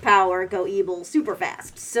traditionally with power go evil super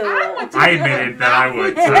fast. So I admitted that I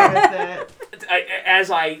would,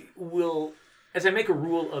 As I make a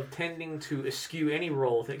rule of tending to eschew any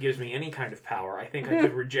role that gives me any kind of power, I think I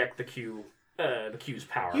could reject the Q's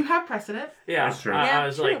power. You have precedent. Yeah, That's true. I Yeah,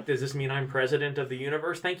 was true. like, does this mean I'm president of the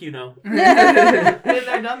universe? Thank you, no. Been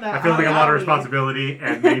there, done that. I feel like a lot of Howdy. responsibility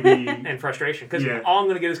and maybe And frustration, because Yeah. all I'm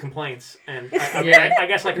going to get is complaints. And Yeah. I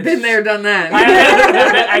guess I could... Been there, done that.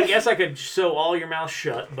 I guess I could sew all your mouth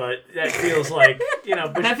shut, but that feels like,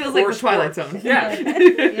 That feels like the Twilight Zone.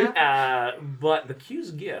 Yeah. But the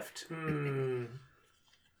Q's gift... Do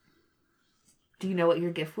you know what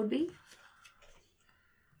your gift would be?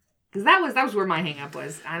 Because that was where my hang up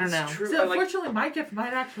was. I don't know. It's true. So I like- unfortunately, my gift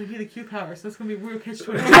might actually be the Q power, so it's gonna be real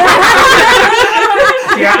catch-22.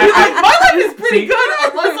 Yeah, My life is pretty good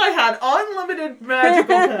unless I had unlimited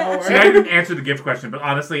magical power. See, I didn't answer the gift question, but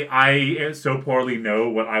honestly, I so poorly know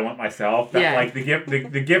what I want myself that Yeah. like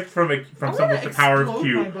the gift from someone with the power of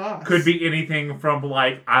Q could be anything from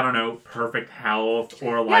like I don't know, perfect health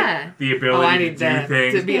or like Yeah. the Oh, I ability need to do that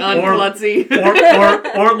things to be or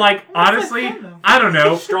unklutzy. or like honestly, I don't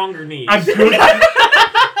know, Stronger knees. a good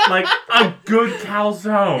like a good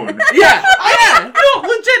calzone. Yeah. No,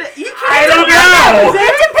 legit. You I can't. don't know.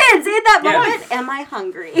 It depends. In that Yeah. moment, am I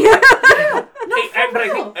hungry? But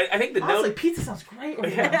I think the Honestly, note. pizza sounds great.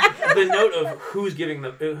 Right now. Yeah, the note of who's giving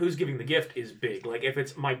the gift is big. Like if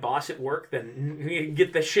it's my boss at work, then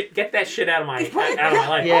get that shit out of my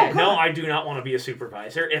life. Yeah. No, I do not want to be a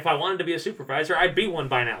supervisor. If I wanted to be a supervisor, I'd be one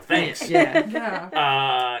by now. Thanks. Yeah.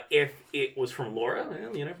 Yeah. If it was from Laura,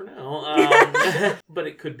 well, you never know. But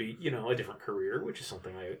it could be, a different career, which is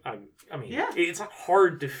something I mean, Yeah. it's not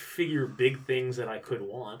hard to figure big things that I could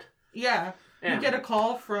want. Yeah. Yeah. You get a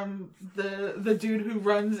call from the dude who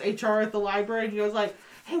runs HR at the library, and he goes like,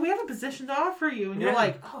 "Hey, we have a position to offer you," and you're Yeah.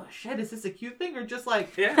 like, "Oh shit, is this a cute thing or just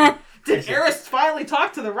like, Yeah. did Eris finally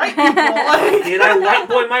talk to the right people?" Like, Did I white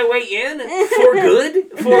boy my way in for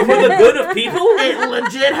good? For the good of people? it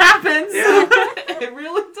legit happens. Yeah. It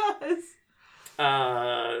really does.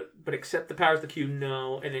 But accept the powers of the Q,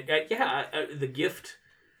 no. And the gift,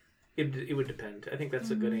 it would depend. I think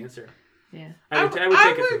that's a good answer. Yeah. I would take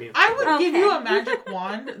it from you. I would give Okay. you a magic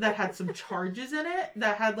wand that had some charges in it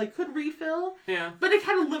that had could refill, Yeah. but it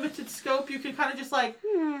had a limited scope. You could kind of just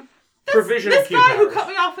Provision this of Q guy who powers. cut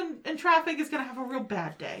me off in traffic is gonna have a real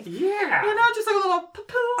bad day. Yeah. Just like a little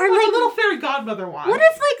poo-poo, Or like like- a little fairy godmother wand. What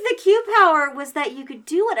if the Q power was that you could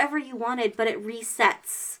do whatever you wanted, but it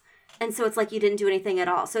resets, and so it's like you didn't do anything at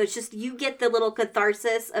all. So it's just you get the little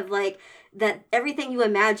catharsis of that everything you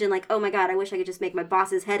imagine, like, oh my god, I wish I could just make my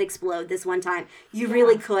boss's head explode this one time. You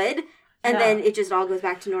really could. And then it just all goes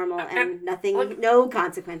back to normal and nothing, no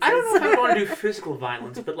consequences. I don't know if I want to do physical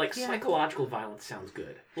violence, but psychological violence sounds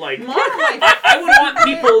good. Like More like I would want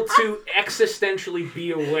people to existentially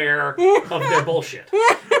be aware of their bullshit.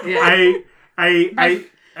 Yeah. I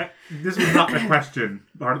this was not the question,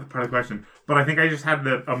 part of the question, but I think I just had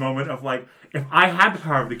a moment of like, if I had the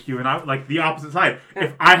power of the Q and I like the opposite side,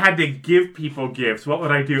 if I had to give people gifts, what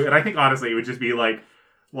would I do? And I think honestly, it would just be like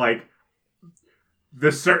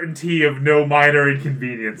the certainty of no minor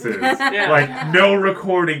inconveniences, like no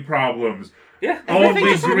recording problems, Everything only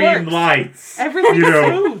just green works. lights, everything's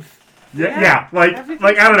smooth. yeah, like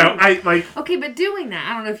Everything's I don't know, I like. Okay, but doing that,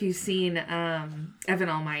 I don't know if you've seen Evan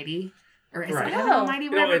Almighty. Or is Right. it Evan No. Almighty?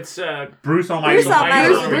 No, Whatever. it's Bruce Almighty. Bruce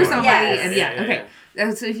Almighty. Bruce Almighty, Yes. and Yeah, okay.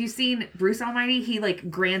 So if you've seen Bruce Almighty, he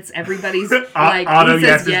grants everybody's Auto he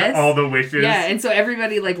says yeses to all the wishes. Yeah, and so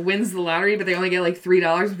everybody wins the lottery, but they only get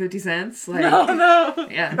 $3.50. Like, No.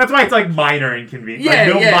 yeah, That's why it's minor inconvenience. Yeah,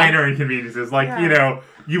 no yeah. minor inconveniences.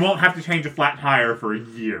 You won't have to change a flat tire for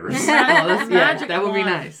years. Oh, that's, Magic that would be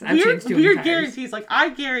wand. nice. I've changed too many Weird tires. guarantees. I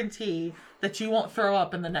guarantee that you won't throw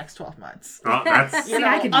up in the next 12 months. Oh, that's See,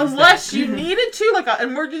 I could use Unless that. you needed to, like an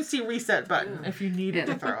emergency reset button, if you needed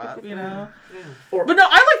Yeah. to throw up, Or But no,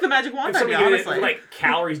 I like the magic wand if idea, somebody honestly.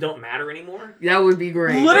 calories don't matter anymore. That would be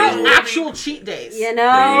great. Literal Right. actual cheat days. You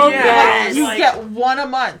know? Yeah. Yes. You Like- get one a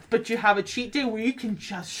month, but you have a cheat day where you can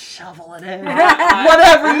just shovel it in.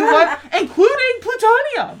 Whatever you want, including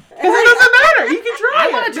plutonium. Because it doesn't matter. You can try I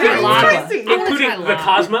it. wanna try It's lava. crazy. I wanna Including try the lava.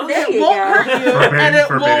 cosmos. There It you won't go. hurt you, Forbidden- and it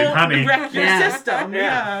forbidden won't honey. wreck your Yeah. system. Yeah.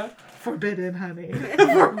 Yeah. Forbidden honey.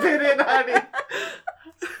 Forbidden honey.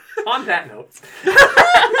 On that note,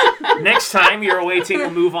 next time you're awaiting a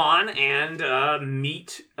move on and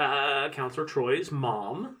meet Counselor Troy's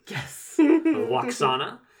mom, Yes.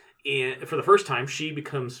 Waxana. For the first time, she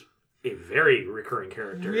becomes a very recurring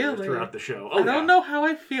character Really? throughout the show. I don't know how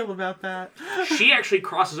I feel about that. She actually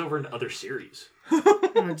crosses over into other series.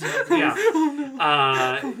 Oh, Jesus. Yeah.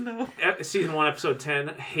 Oh no. Season 1, Episode 10,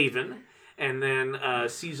 Haven. And then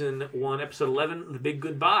Season 1, Episode 11, The Big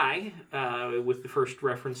Goodbye, with the first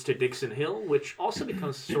reference to Dixon Hill, which also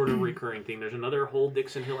becomes sort of a recurring theme. There's another whole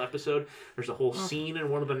Dixon Hill episode. There's a whole scene in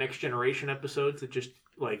one of the Next Generation episodes that just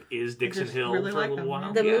is Dixon just Hill really for a like little them,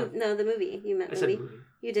 while. The Yeah. the movie. You meant I said movie. movie.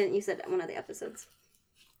 You didn't. You said one of the episodes.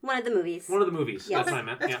 One of the movies. One of the movies. Yes. That's what I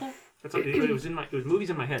meant. That's Yeah. cool. That's what, it was movies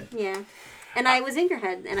in my head. Yeah. And I was in your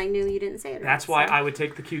head, and I knew you didn't say it. That's right, why so. I would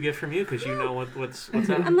take the Q gift from you, because you know what's up.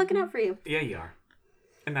 I'm looking out for you. Yeah, you are.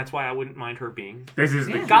 And that's why I wouldn't mind her being This is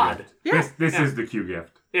the Yeah. Q God. gift. Yeah. This Yeah. is the Q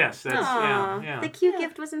gift. Yes, that's Aw, yeah. the cute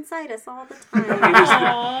gift was inside us all the It time. was,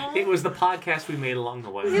 Aw. it was the podcast we made along the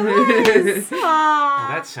way. It was. Oh, Aww.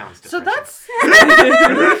 that sounds So depressing.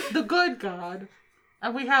 that's the good God.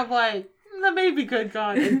 And we have The maybe good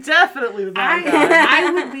God, and definitely the bad God.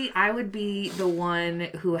 I would be the one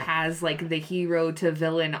who has like the hero to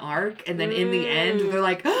villain arc, and then in the end they're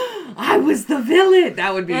like, oh, I was the villain.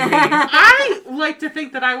 That would be me. I like to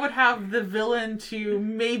think that I would have the villain to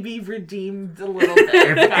maybe redeemed a little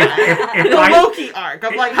bit. The Loki arc.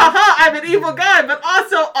 I'm like, haha, I'm an evil guy, but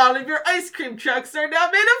also all of your ice cream trucks are now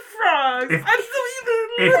made of frogs. I'm so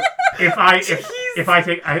evil. If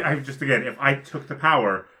I took the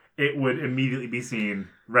power, it would immediately be seen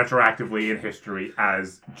retroactively in history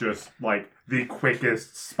as just like the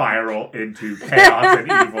quickest spiral into chaos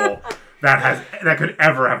and evil that could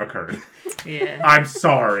ever have occurred. Yeah. I'm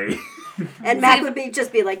sorry. And Mac would be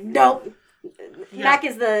like, nope. Yeah. Mac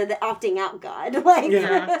is the opting out god. Like,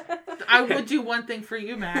 Yeah. I would do one thing for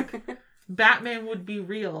you, Mac. Batman would be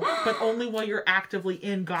real, but only while you're actively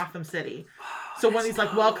in Gotham City. So when he's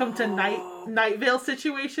like, welcome to Night Vale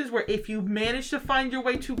situations, where if you manage to find your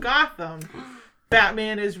way to Gotham,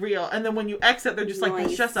 Batman is real. And then when you exit, they're just like,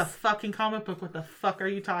 it's just a fucking comic book. What the fuck are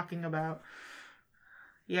you talking about?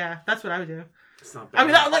 Yeah, that's what I would do. It's not bad. I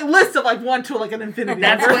mean, that like list of like 1 to like an infinity.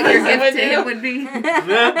 That's number. what your gift to him would be.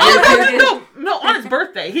 No, on his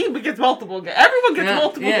birthday. He gets multiple gifts. Everyone gets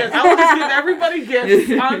multiple gifts. I will just give everybody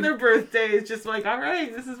gifts on their birthdays. Just like, all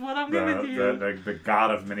right, this is what I'm giving to you. The god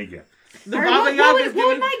of many gifts. The Or Baba what Yaga is would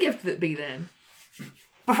giving... my gift be then?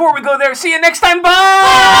 Before we go there, see you next time. Bye!